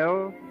B.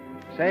 DeMille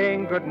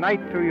saying good night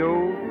to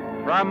you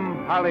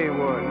from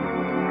Hollywood.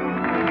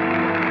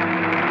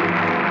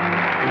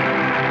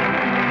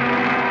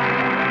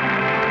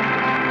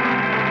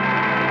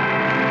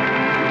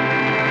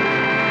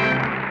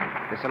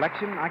 The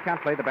selection, I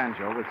Can't Play the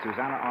Banjo with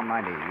Susanna on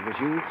My Knee, was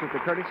used with the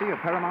courtesy of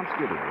Paramount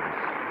Studios.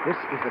 This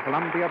is the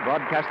Columbia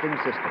Broadcasting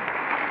System.